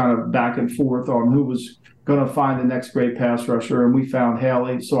having this kind of back and forth on who was going to find the next great pass rusher, and we found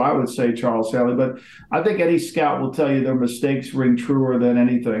Haley. So I would say Charles Haley. But I think any scout will tell you their mistakes ring truer than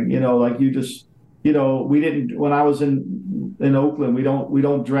anything. We didn't. When I was in Oakland, we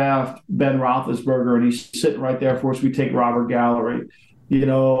don't draft Ben Roethlisberger, and he's sitting right there for us. We take Robert Gallery.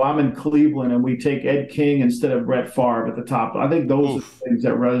 I'm in Cleveland, and we take Ed King instead of Brett Favre at the top. I think those are things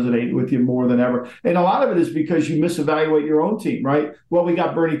that resonate with you more than ever. And a lot of it is because you misevaluate your own team, right? Well, we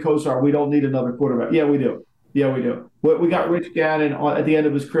got Bernie Kosar. We don't need another quarterback. Yeah, we do. We got Rich Gannon at the end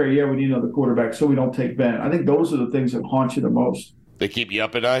of his career. Yeah, we need another quarterback, so we don't take Ben. I think those are the things that haunt you the most. They keep you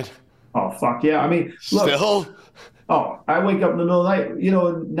up at night? Oh, fuck yeah. I mean, look. Still? Oh, I wake up in the middle of the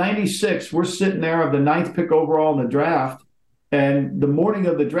night. In '96, we're sitting there of the 9th pick overall in the draft. And the morning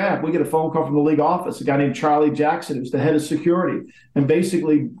of the draft, we get a phone call from the league office, a guy named Charlie Jackson, who's the head of security, and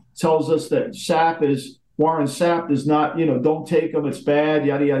basically tells us that Warren Sapp is not, don't take him, it's bad,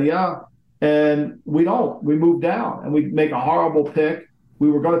 yada, yada, yada. And we don't. We move down, and we make a horrible pick.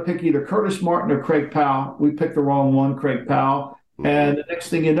 We were going to pick either Curtis Martin or Craig Powell. We picked the wrong one, Craig Powell. And the next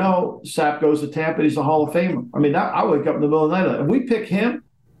thing you know, Sapp goes to Tampa, he's a Hall of Famer. I mean, I wake up in the middle of the night, and we pick him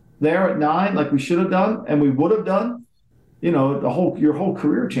there at 9 like we should have done, and we would have done. Your whole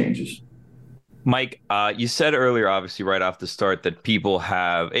career changes. Mike, you said earlier, obviously, right off the start, that people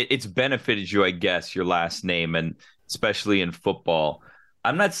have it's benefited you, I guess, your last name, and especially in football.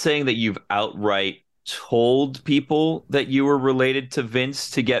 I'm not saying that you've outright told people that you were related to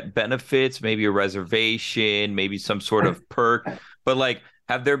Vince to get benefits, maybe a reservation, maybe some sort of perk. But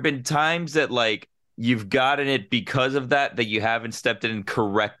have there been times that you've gotten it because of that you haven't stepped in and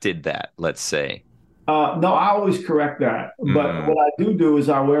corrected that, let's say? No, I always correct that. But what I do is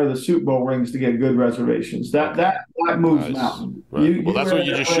I wear the Super Bowl rings to get good reservations. That moves mountain. Right. That's when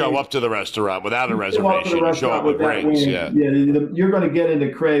you just show up to the restaurant without a reservation. You show up with rings. You're going to get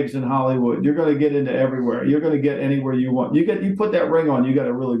into Craig's in Hollywood. You're going to get into everywhere. You're going to get anywhere you want. You put that ring on, you got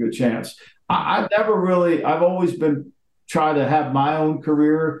a really good chance. I've always been trying to have my own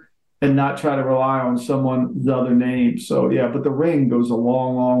career and not try to rely on someone's other name. So, but the ring goes a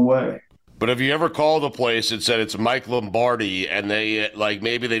long, long way. But have you ever called a place and said it's Mike Lombardi, and they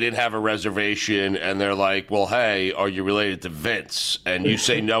maybe they didn't have a reservation, and they're like, well, hey, are you related to Vince? And you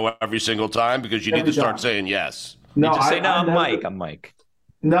say no every single time because you need to start saying yes. No, you just say, I'm Mike.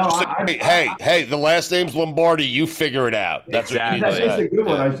 No, hey, the last name's Lombardi. You figure it out. That's exactly. That's a good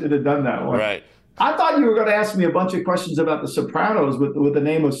one. I should have done that one. Right. I thought you were going to ask me a bunch of questions about The Sopranos with the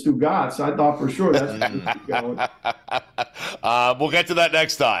name of Stu Gatz. I thought for sure that's going. We'll get to that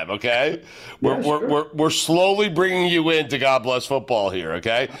next time, okay? We're slowly bringing you into God Bless Football here,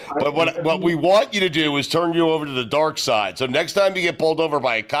 okay? But what we want you to do is turn you over to the dark side. So next time you get pulled over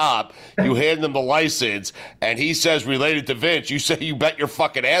by a cop, you hand him the license, and he says related to Vince. You say, you bet your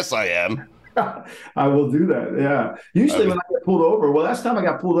fucking ass I am. I will do that, yeah. Usually when I get pulled over, last time I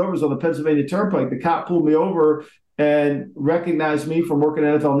got pulled over was on the Pennsylvania Turnpike. The cop pulled me over and recognized me from working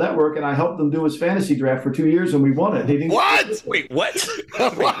at NFL Network, and I helped him do his fantasy draft for 2 years, and we won it. What? Wait, what?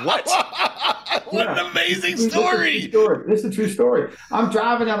 What? What an amazing story. This is a true story. I'm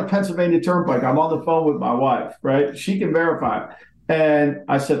driving down the Pennsylvania Turnpike. I'm on the phone with my wife, right? She can verify it. And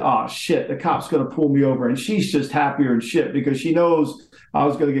I said, oh, shit, the cop's going to pull me over. And she's just happier and shit because she knows I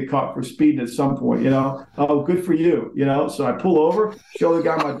was going to get caught for speeding at some point, Oh, good for you, So I pull over, show the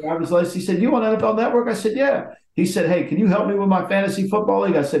guy my driver's license. He said, you on NFL Network? I said, yeah. He said, hey, can you help me with my fantasy football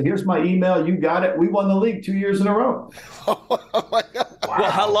league? I said, here's my email. You got it. We won the league 2 years in a row. Oh my God. Wow.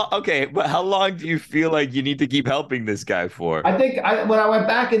 Well, how long? Okay, but how long do you feel like you need to keep helping this guy for? I think when I went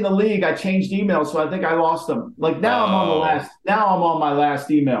back in the league, I changed emails, so I think I lost them. Like now I'm on the last. Now I'm on my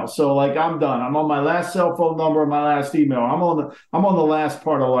last email. So like I'm done. I'm on my last cell phone number and my last email. I'm on the last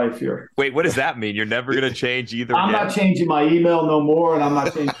part of life here. Wait, what does that mean? You're never going to change either? I'm not changing my email no more, and I'm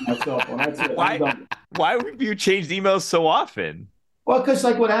not changing my cell phone. That's it. Why would you change emails so often? Well, because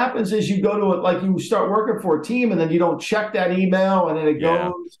like what happens is you go to it, like you start working for a team and then you don't check that email and then it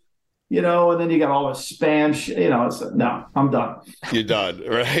goes, and then you got all this spam no, I'm done. You're done,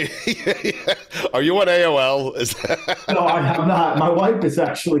 right? Are you on AOL? No, I'm not. My wife is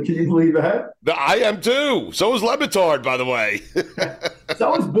actually. Can you believe that? I am too. So is Lebatard, by the way.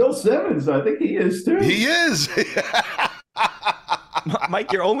 So is Bill Simmons. I think he is too. He is.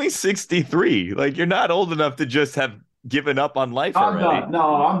 Mike, you're only 63. Like, you're not old enough to just have given up on life already. I'm done.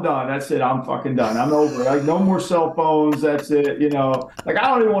 No, I'm done. That's it. I'm fucking done. I'm over it. Like, no more cell phones. That's it. Like, I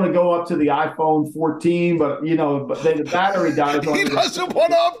don't even want to go up to the iPhone 14, but then the battery dies. He doesn't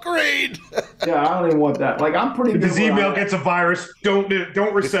want to upgrade. Yeah, I don't even want that. Like, I'm pretty. If his email gets a virus, don't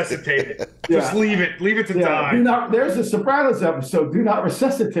resuscitate it. Just leave it. Leave it to die. There's a Sopranos episode. Do not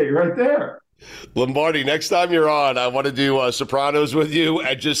resuscitate right there. Lombardi, next time you're on, I want to do Sopranos with you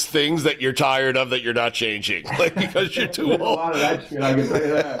and just things that you're tired of that you're not changing, like because you're too old. A lot of that shit, I can tell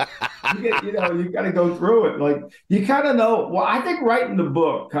you that. You got to go through it. Like you kind of know. Well, I think writing the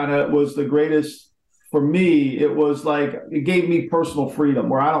book kind of was the greatest for me. It was like it gave me personal freedom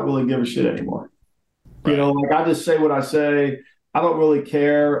where I don't really give a shit anymore. Right. Like I just say what I say. I don't really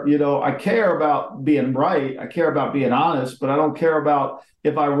care. I care about being right. I care about being honest, but I don't care about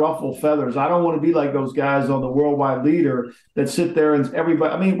if I ruffle feathers. I don't want to be like those guys on the Worldwide Leader that sit there and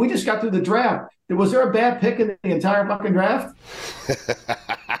everybody. I mean, we just got through the draft. Was there a bad pick in the entire fucking draft?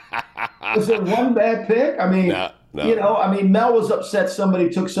 Was there one bad pick? I mean, no. Mel was upset somebody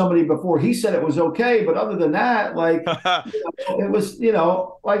took somebody before. He said it was okay, but other than that, like, it was,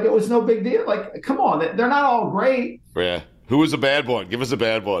 like it was no big deal. Like, come on, they're not all great. Yeah. Who was a bad one? Give us a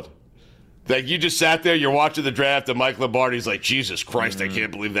bad one. Like you just sat there, you're watching the draft, and Mike Lombardi's like, Jesus Christ, I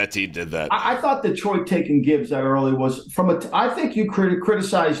can't believe that team did that. I thought Detroit taking Gibbs that early was I think you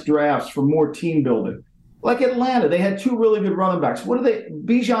criticize drafts for more team building. Like Atlanta, they had two really good running backs.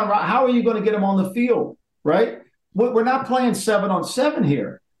 Bijan, how are you going to get them on the field, right? We're not playing 7-on-7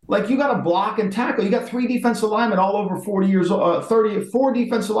 here. Like you got to block and tackle. You got 3 defensive linemen all over 40 years old, 4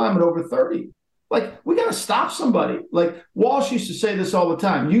 defensive linemen over 30. Like, we got to stop somebody. Like, Walsh used to say this all the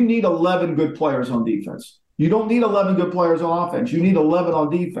time. You need 11 good players on defense. You don't need 11 good players on offense. You need 11 on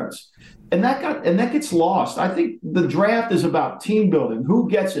defense. And that gets lost. I think the draft is about team building. Who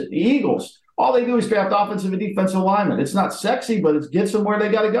gets it? The Eagles. All they do is draft offensive and defensive linemen. It's not sexy, but it gets them where they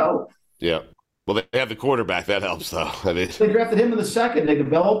got to go. Yeah. Well, they have the quarterback. That helps, though. They drafted him in the second. They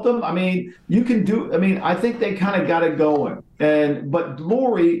developed him. I mean, I think they kind of got it going. But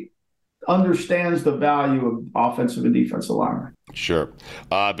Lurie understands the value of offensive and defensive linemen. Sure.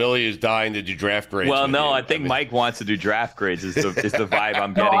 Billy is dying to do draft grades. Well, no, I think Mike wants to do draft grades is the vibe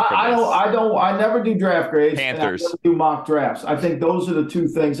I'm getting from this. I never do draft grades. Panthers. And I never do mock drafts. I think those are the two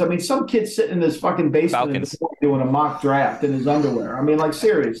things. I mean, some kid sitting in this fucking basement doing a mock draft in his underwear. I mean, like,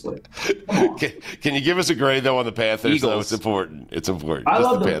 seriously. Can you give us a grade, though, on the Panthers? Eagles. Though? It's important. It's important. I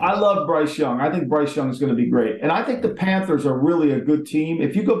love Bryce Young. I think Bryce Young is going to be great. And I think the Panthers are really a good team.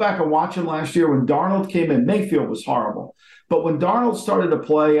 If you go back and watch them last year when Darnold came in, Mayfield was horrible. But when Darnold started to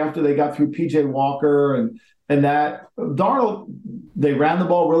play after they got through P.J. Walker and that, Darnold, they ran the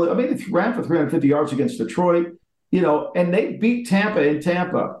ball really. I mean, they ran for 350 yards against Detroit, and they beat Tampa in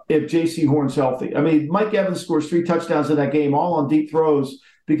Tampa if J.C. Horn's healthy. I mean, Mike Evans scores 3 touchdowns in that game, all on deep throws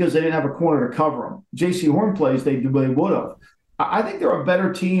because they didn't have a corner to cover him. J.C. Horn plays, they would have. I think they're a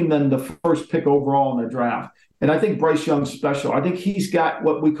better team than the first pick overall in the draft. And I think Bryce Young's special. I think he's got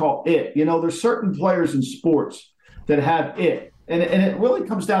what we call it. There's certain players in sports that have it. And it really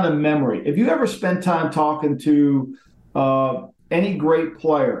comes down to memory. If you ever spend time talking to any great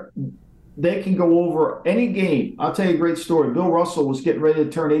player, they can go over any game. I'll tell you a great story. Bill Russell was getting ready to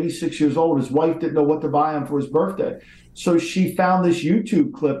turn 86 years old. His wife didn't know what to buy him for his birthday. So she found this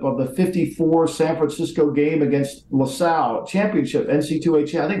YouTube clip of the 54 San Francisco game against LaSalle championship,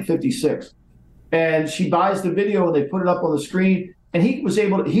 NC2A, I think 56. And she buys the video and they put it up on the screen. And he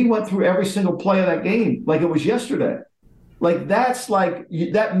went through every single play of that game like it was yesterday. Like, that's like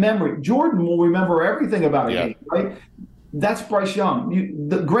that memory. Jordan will remember everything about a game, right? That's Bryce Young.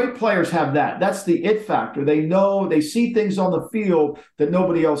 The great players have that. That's the it factor. They know, they see things on the field that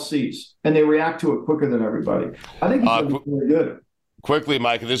nobody else sees, and they react to it quicker than everybody. I think he's going to be really good. Quickly,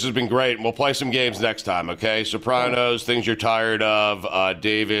 Mike, this has been great. We'll play some games next time, okay? Sopranos, things you're tired of,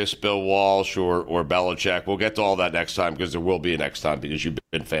 Davis, Bill Walsh, or Belichick. We'll get to all that next time because there will be a next time because you've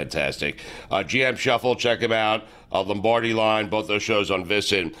been fantastic. GM Shuffle, check him out. Lombardi Line, both those shows on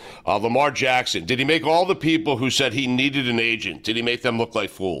Visit. Lamar Jackson, did he make all the people who said he needed an agent, did he make them look like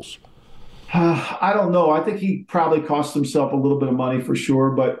fools? I don't know. I think he probably cost himself a little bit of money for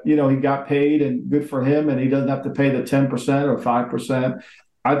sure, but he got paid and good for him, and he doesn't have to pay the 10% or 5%.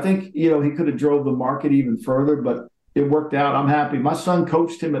 I think, he could have drove the market even further, but it worked out. I'm happy. My son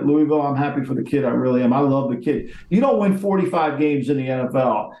coached him at Louisville. I'm happy for the kid. I really am. I love the kid. You don't win 45 games in the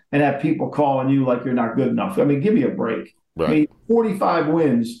NFL and have people calling you like you're not good enough. I mean, give me a break. Right. I mean, 45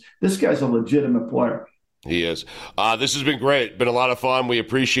 wins. This guy's a legitimate player. He is. This has been great. Been a lot of fun. We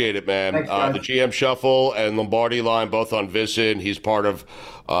appreciate it, man. Thanks, the GM Shuffle and Lombardi Line, both on Visit. He's part of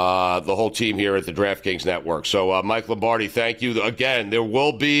the whole team here at the DraftKings Network. So, Mike Lombardi, thank you again. There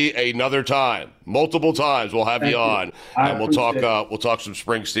will be another time, multiple times. We'll have you on, and we'll talk. We'll talk some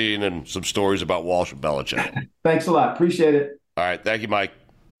Springsteen and some stories about Walsh and Belichick. Thanks a lot. Appreciate it. All right, thank you, Mike.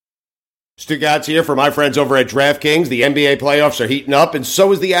 Stugotz here for my friends over at DraftKings. The NBA playoffs are heating up, and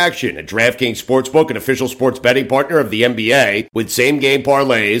so is the action at DraftKings Sportsbook, an official sports betting partner of the NBA, with same-game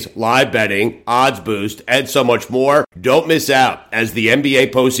parlays, live betting, odds boost, and so much more. Don't miss out as the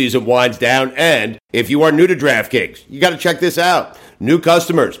NBA postseason winds down, and if you are new to DraftKings, you got to check this out. New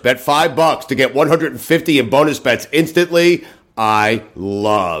customers, bet $5 to get $150 in bonus bets instantly. I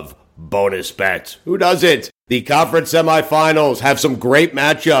love bonus bets. Who doesn't? The conference semifinals have some great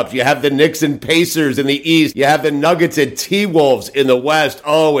matchups. You have the Knicks and Pacers in the East. You have the Nuggets and T-Wolves in the West.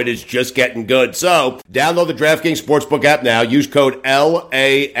 Oh, it is just getting good. So, download the DraftKings Sportsbook app now. Use code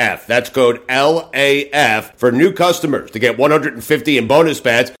LAF. That's code LAF for new customers to get $150 in bonus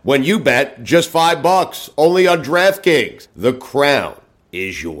bets when you bet just $5. Only on DraftKings. The crown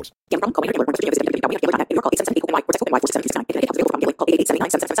is yours.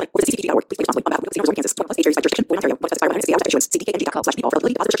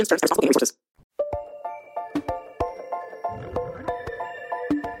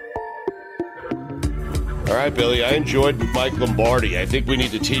 All right, Billy, I enjoyed Mike Lombardi. I think we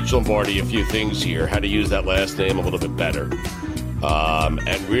need to teach Lombardi a few things here, how to use that last name a little bit better.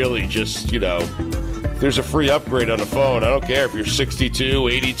 And really just, there's a free upgrade on the phone. I don't care if you're 62,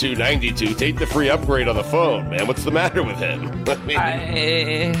 82, 92. Take the free upgrade on the phone, man. What's the matter with him?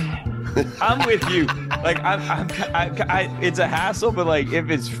 I'm with you. Like, it's a hassle, but like, if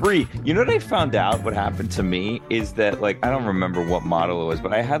it's free, what I found out? What happened to me is that, like, I don't remember what model it was,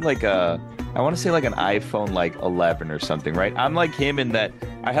 but I had like I want to say like an iPhone like 11 or something, right? I'm like him in that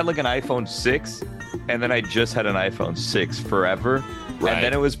I had like an iPhone 6, and then I just had an iPhone 6 forever, right. And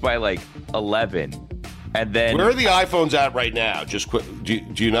then it was by like 11. And then where are the iPhones at right now? Just quick, do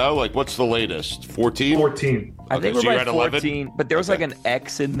you know? Like, what's the latest? 14? 14. I think we're by 14, but there was like an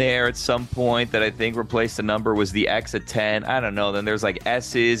X in there at some point that I think replaced the number. Was the X a 10? I don't know. Then there's like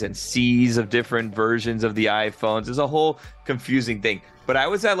S's and C's of different versions of the iPhones. There's a whole confusing thing. But I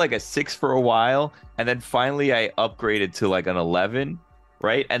was at like a 6 for a while, and then finally I upgraded to like an 11,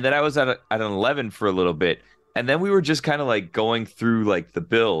 right? And then I was at an 11 for a little bit. And then we were just kind of like going through like the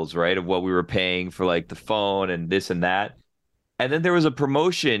bills, right, of what we were paying for like the phone and this and that. And then there was a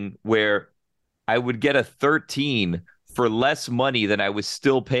promotion where I would get a 13 for less money than I was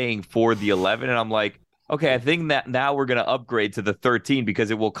still paying for the 11. And I'm like, okay, I think that now we're going to upgrade to the 13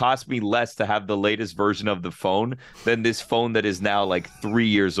 because it will cost me less to have the latest version of the phone than this phone that is now like 3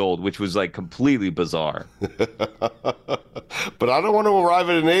 years old, which was like completely bizarre. But I don't want to arrive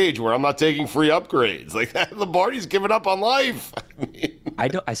at an age where I'm not taking free upgrades. Like, Lombardi's giving up on life.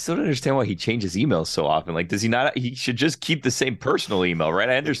 I still don't understand why he changes emails so often. Like, does he not? He should just keep the same personal email, right?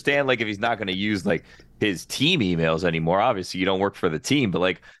 I understand, like, if he's not going to use like his team emails anymore, obviously you don't work for the team, but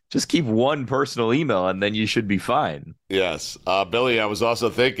like, just keep one personal email and then you should be fine. Yes. Billy, I was also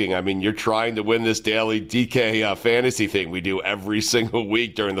thinking, I mean, you're trying to win this daily DK fantasy thing we do every single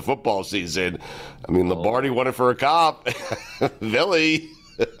week during the football season. I mean, Lombardi won it for a cop. Billy.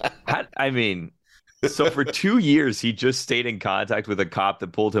 So for 2 years, he just stayed in contact with a cop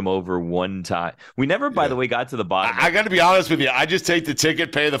that pulled him over one time. We never, by the way, got to the bottom. I got to be honest with you. I just take the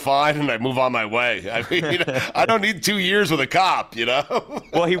ticket, pay the fine, and I move on my way. I mean, I don't need 2 years with a cop,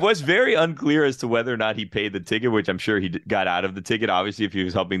 Well, he was very unclear as to whether or not he paid the ticket, which I'm sure he got out of the ticket, obviously, if he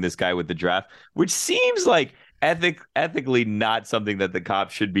was helping this guy with the draft, which seems like ethically not something that the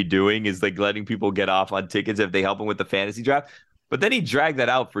cops should be doing is like letting people get off on tickets if they help him with the fantasy draft. But then he dragged that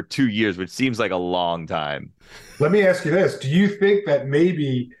out for 2 years, which seems like a long time. Let me ask you this. Do you think that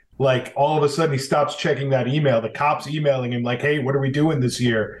maybe like all of a sudden he stops checking that email, the cops emailing him like, hey, what are we doing this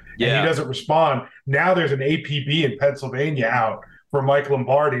year? And he doesn't respond. Now there's an APB in Pennsylvania out for Mike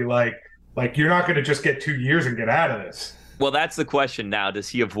Lombardi. Like you're not going to just get 2 years and get out of this. Well, that's the question now. Does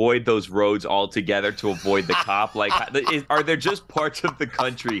he avoid those roads altogether to avoid the cop? Like, are there just parts of the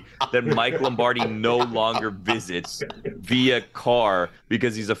country that Mike Lombardi no longer visits via car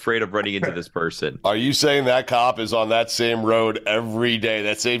because he's afraid of running into this person? Are you saying that cop is on that same road every day,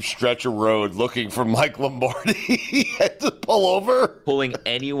 that same stretch of road, looking for Mike Lombardi? He had to pull over? Pulling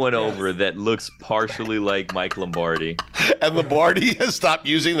anyone over that looks partially like Mike Lombardi. And Lombardi has stopped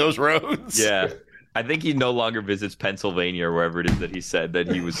using those roads? Yeah. I think he no longer visits Pennsylvania or wherever it is that he said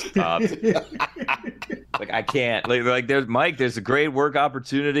that he was stopped. Like, I can't. Like, there's a great work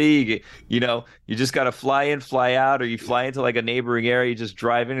opportunity. You just got to fly in, fly out, or you fly into like a neighboring area. You just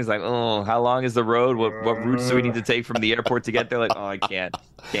drive in. He's like, oh, how long is the road? What routes do we need to take from the airport to get there? Like, oh, I can't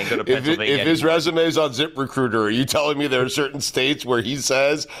go to Pennsylvania. If his resume is on ZipRecruiter, are you telling me there are certain states where he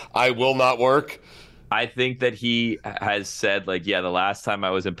says, I will not work? I think that he has said, like, yeah, the last time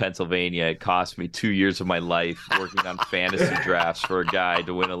I was in Pennsylvania, it cost me 2 years of my life working on fantasy drafts for a guy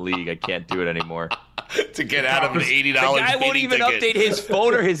to win a league. I can't do it anymore. To get out of an $80 The guy won't even update his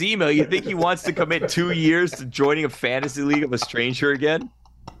phone or his email. You think he wants to commit 2 years to joining a fantasy league of a stranger again?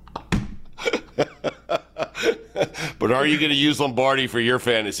 But are you going to use Lombardi for your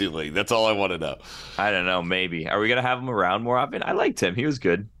fantasy league? That's all I want to know. I don't know. Maybe. Are we going to have him around more often? I liked him. He was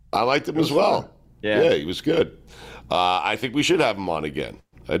good. I liked him as well. Yeah, he was good. I think we should have him on again.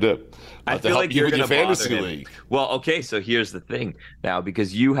 I do. I feel like you're going to fantasy league. Well, okay, so here's the thing now,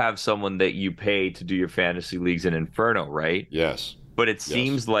 because you have someone that you pay to do your fantasy leagues in Inferno, right? Yes. But it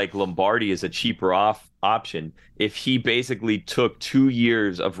seems like Lombardi is a cheaper option if he basically took 2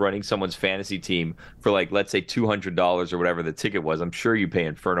 years of running someone's fantasy team for, like, let's say $200 or whatever the ticket was. I'm sure you pay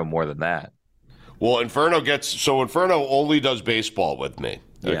Inferno more than that. Well, Inferno only does baseball with me.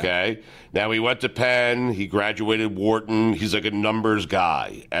 Okay. Yeah. Now he went to Penn. He graduated Wharton. He's like a numbers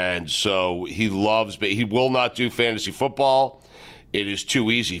guy, and so he will not do fantasy football. It is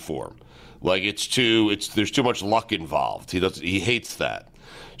too easy for him. Like there's too much luck involved. He hates that.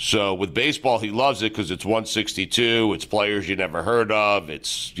 So with baseball, he loves it because it's 162. It's players you never heard of.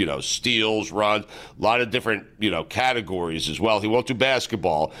 It's steals, runs, a lot of different categories as well. He won't do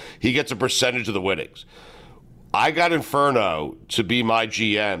basketball. He gets a percentage of the winnings. I got Inferno to be my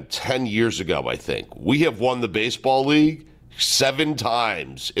GM 10 years ago, I think. We have won the baseball league 7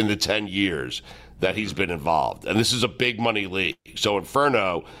 times in the 10 years that he's been involved. And this is a big money league. So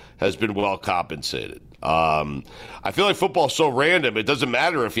Inferno has been well compensated. I feel like football's so random, it doesn't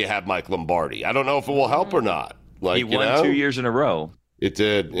matter if you have Mike Lombardi. I don't know if it will help or not. Like, he won 2 years in a row. It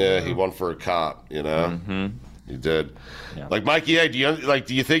did. Yeah, he won for a cop, Mm-hmm. He did. Yeah. Like, Mikey, do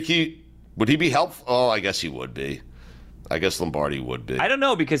you think would he be helpful? Oh, I guess he would be. I guess Lombardi would be. I don't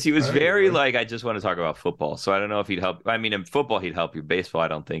know, because he was very I just want to talk about football. So I don't know if he'd help. I mean, in football, he'd help you. Baseball, I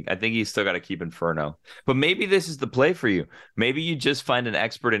don't think. I think he's still got to keep Inferno. But maybe this is the play for you. Maybe you just find an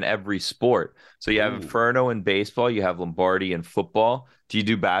expert in every sport. So you have Inferno in baseball. You have Lombardi in football. Do you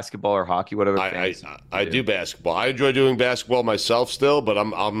do basketball or hockey? Whatever. I do basketball. I enjoy doing basketball myself still, but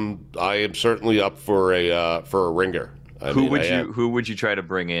I am certainly up for a ringer. Who would you try to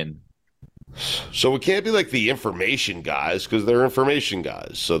bring in? So it can't be like the information guys, because they're information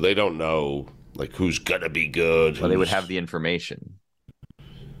guys, so they don't know like who's gonna be good. Well, they would have the information.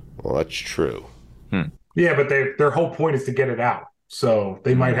 Well, that's true. Yeah, but their whole point is to get it out, so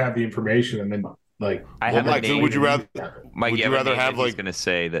they might have the information, and then like. Would you rather? Mike, would you rather have like? He's gonna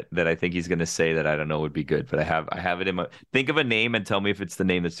say that I think he's gonna say that I don't know would be good, but I have it in my. Think of a name and tell me if it's the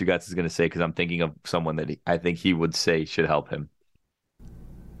name that Stugatz is gonna say, because I'm thinking of someone that I think he would say should help him.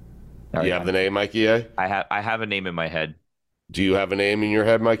 You have the name, Mikey A? I have a name in my head. Do you have a name in your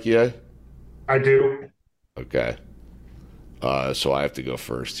head, Mikey A? I do. Okay. So I have to go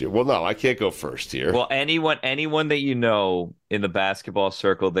first here. Well, no, I can't go first here. Well, anyone that you know in the basketball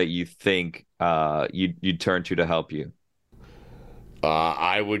circle that you think you'd turn to help you.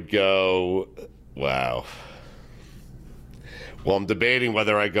 I would go. Wow. Well, I'm debating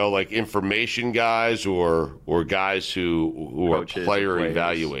whether I go like information guys or guys who coaches, are player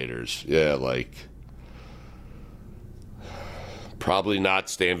evaluators. Yeah, like probably not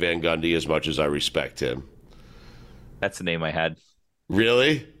Stan Van Gundy as much as I respect him. That's the name I had.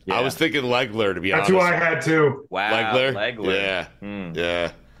 Really? Yeah. I was thinking Legler, to be honest. That's who I had too. Wow, Legler. Yeah,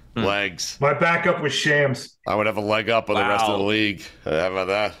 yeah. Legs. My backup was Shams. I would have a leg up on the rest of the league. How about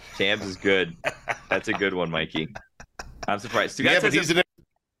that? Shams is good. That's a good one, Mikey. I'm surprised.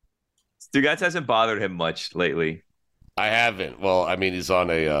 Stugotz hasn't bothered him much lately. I haven't. Well, I mean, he's on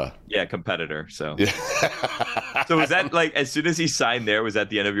a competitor. So, so was that like as soon as he signed there? Was that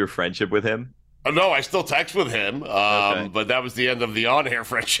the end of your friendship with him? No, I still text with him, Okay. but that was the end of the on-air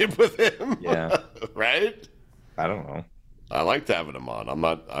friendship with him. Yeah, right. I don't know. I liked having him on.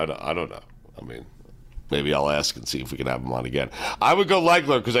 I don't know. I mean, maybe I'll ask and see if we can have him on again. I would go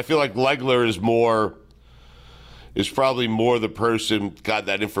Legler because I feel like Legler is probably more the person. God,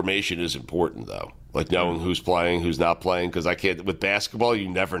 that information is important though. Like knowing who's playing, who's not playing. Because I can't with basketball, you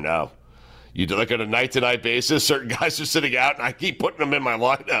never know. You do like on a night-to-night basis, certain guys are sitting out, and I keep putting them in my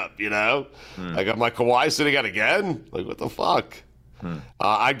lineup. You know, I got my Kawhi sitting out again. Like what the fuck?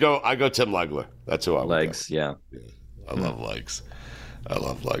 I go Tim Legler. That's who I would Legs. go. Yeah. I love legs. I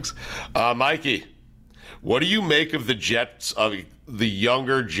love legs. Mikey, what do you make of the Jets, of the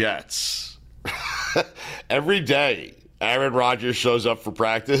younger Jets? Every day, Aaron Rodgers shows up for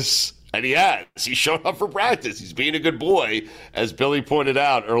practice, and he has. He's shown up for practice. He's being a good boy, as Billy pointed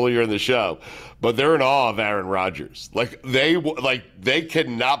out earlier in the show. But they're in awe of Aaron Rodgers. They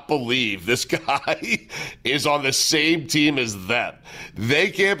cannot believe this guy is on the same team as them. They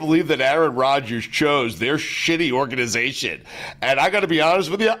can't believe that Aaron Rodgers chose their shitty organization. And I got to be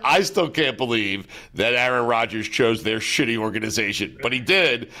honest with you, I still can't believe that Aaron Rodgers chose their shitty organization. But he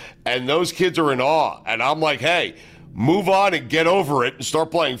did, and those kids are in awe. And I'm like, hey, move on and get over it and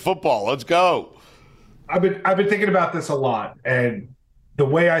start playing football. Let's go. I've been thinking about this a lot, and the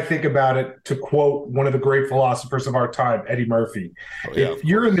way I think about it, to quote one of the great philosophers of our time, Eddie Murphy, if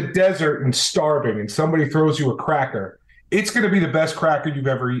you're in the desert and starving and somebody throws you a cracker, it's going to be the best cracker you've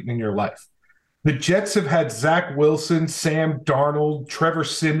ever eaten in your life. The Jets have had Zach Wilson, Sam Darnold, Trevor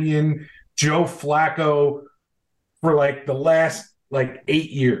Siemian, Joe Flacco for like the last 8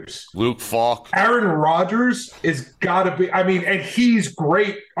 years. Luke Falk. Aaron Rodgers is got to be, and he's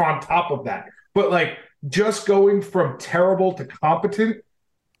great on top of that. But just going from terrible to competent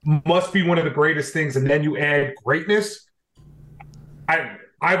must be one of the greatest things. And then you add greatness.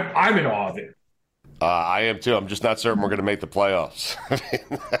 I'm in awe of it. I am too. I'm just not certain we're going to make the playoffs.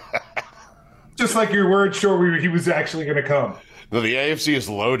 Just like you weren't sure he was actually going to come. No, the AFC is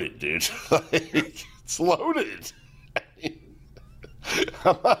loaded, dude. It's loaded.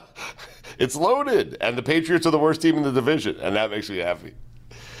 It's loaded. And the Patriots are the worst team in the division, and that makes me happy.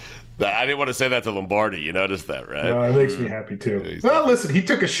 I didn't want to say that to Lombardi. You noticed that, right? No, it makes me happy too. Well, listen, he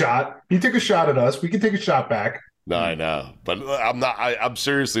took a shot. He took a shot at us. We can take a shot back. No, I know, but I'm not. I'm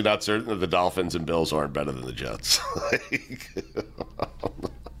seriously not certain that the Dolphins and Bills aren't better than the Jets.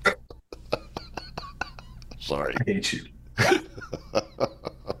 Sorry, I hate you.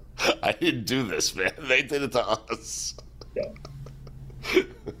 I didn't do this, man. They did it to us. Yeah.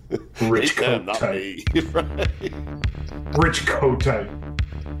 Rich coat not type. Me, right? Rich coat type.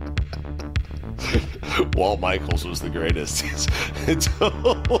 Walt Michaels was the greatest.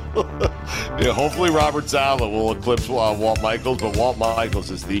 Hopefully Robert Saleh will eclipse Walt Michaels, but Walt Michaels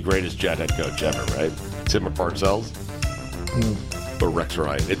is the greatest Jet head coach ever, right? Tim Parcells? Or Rex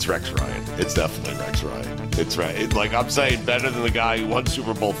Ryan? It's Rex Ryan. It's definitely Rex Ryan. It's right. Like I'm saying, better than the guy who won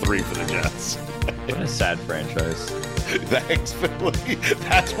Super Bowl III for the Jets. What a sad franchise. Thanks, Billy.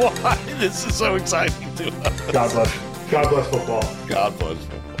 That's why this is so exciting to us. God bless. God bless football. God bless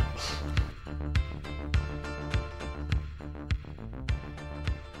football.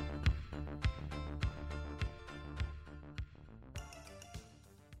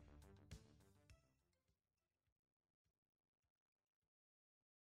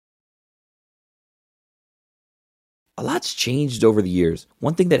 A lot's changed over the years.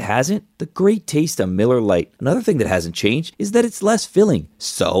 One thing that hasn't, the great taste of Miller Lite. Another thing that hasn't changed is that it's less filling.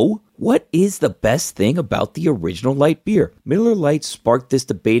 So, what is the best thing about the original light beer? Miller Lite sparked this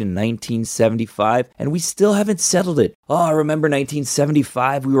debate in 1975, and we still haven't settled it. Oh, I remember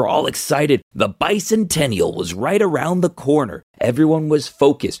 1975, we were all excited. The bicentennial was right around the corner. Everyone was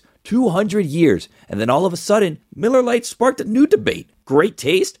focused. 200 years, and then all of a sudden, Miller Lite sparked a new debate. Great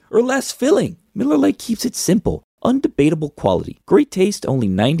taste or less filling? Miller Lite keeps it simple. Undebatable quality. Great taste, only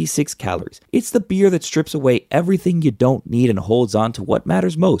 96 calories. It's the beer that strips away everything you don't need and holds on to what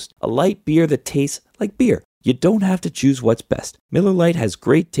matters most. A light beer that tastes like beer. You don't have to choose what's best. Miller Lite has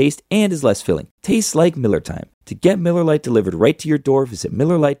great taste and is less filling. Tastes like Miller time. To get Miller Lite delivered right to your door, visit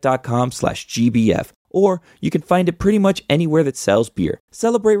MillerLite.com/GBF. Or you can find it pretty much anywhere that sells beer.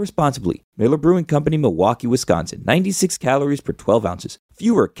 Celebrate responsibly. Miller Brewing Company, Milwaukee, Wisconsin. 96 calories per 12 ounces.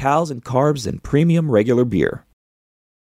 Fewer calories and carbs than premium regular beer.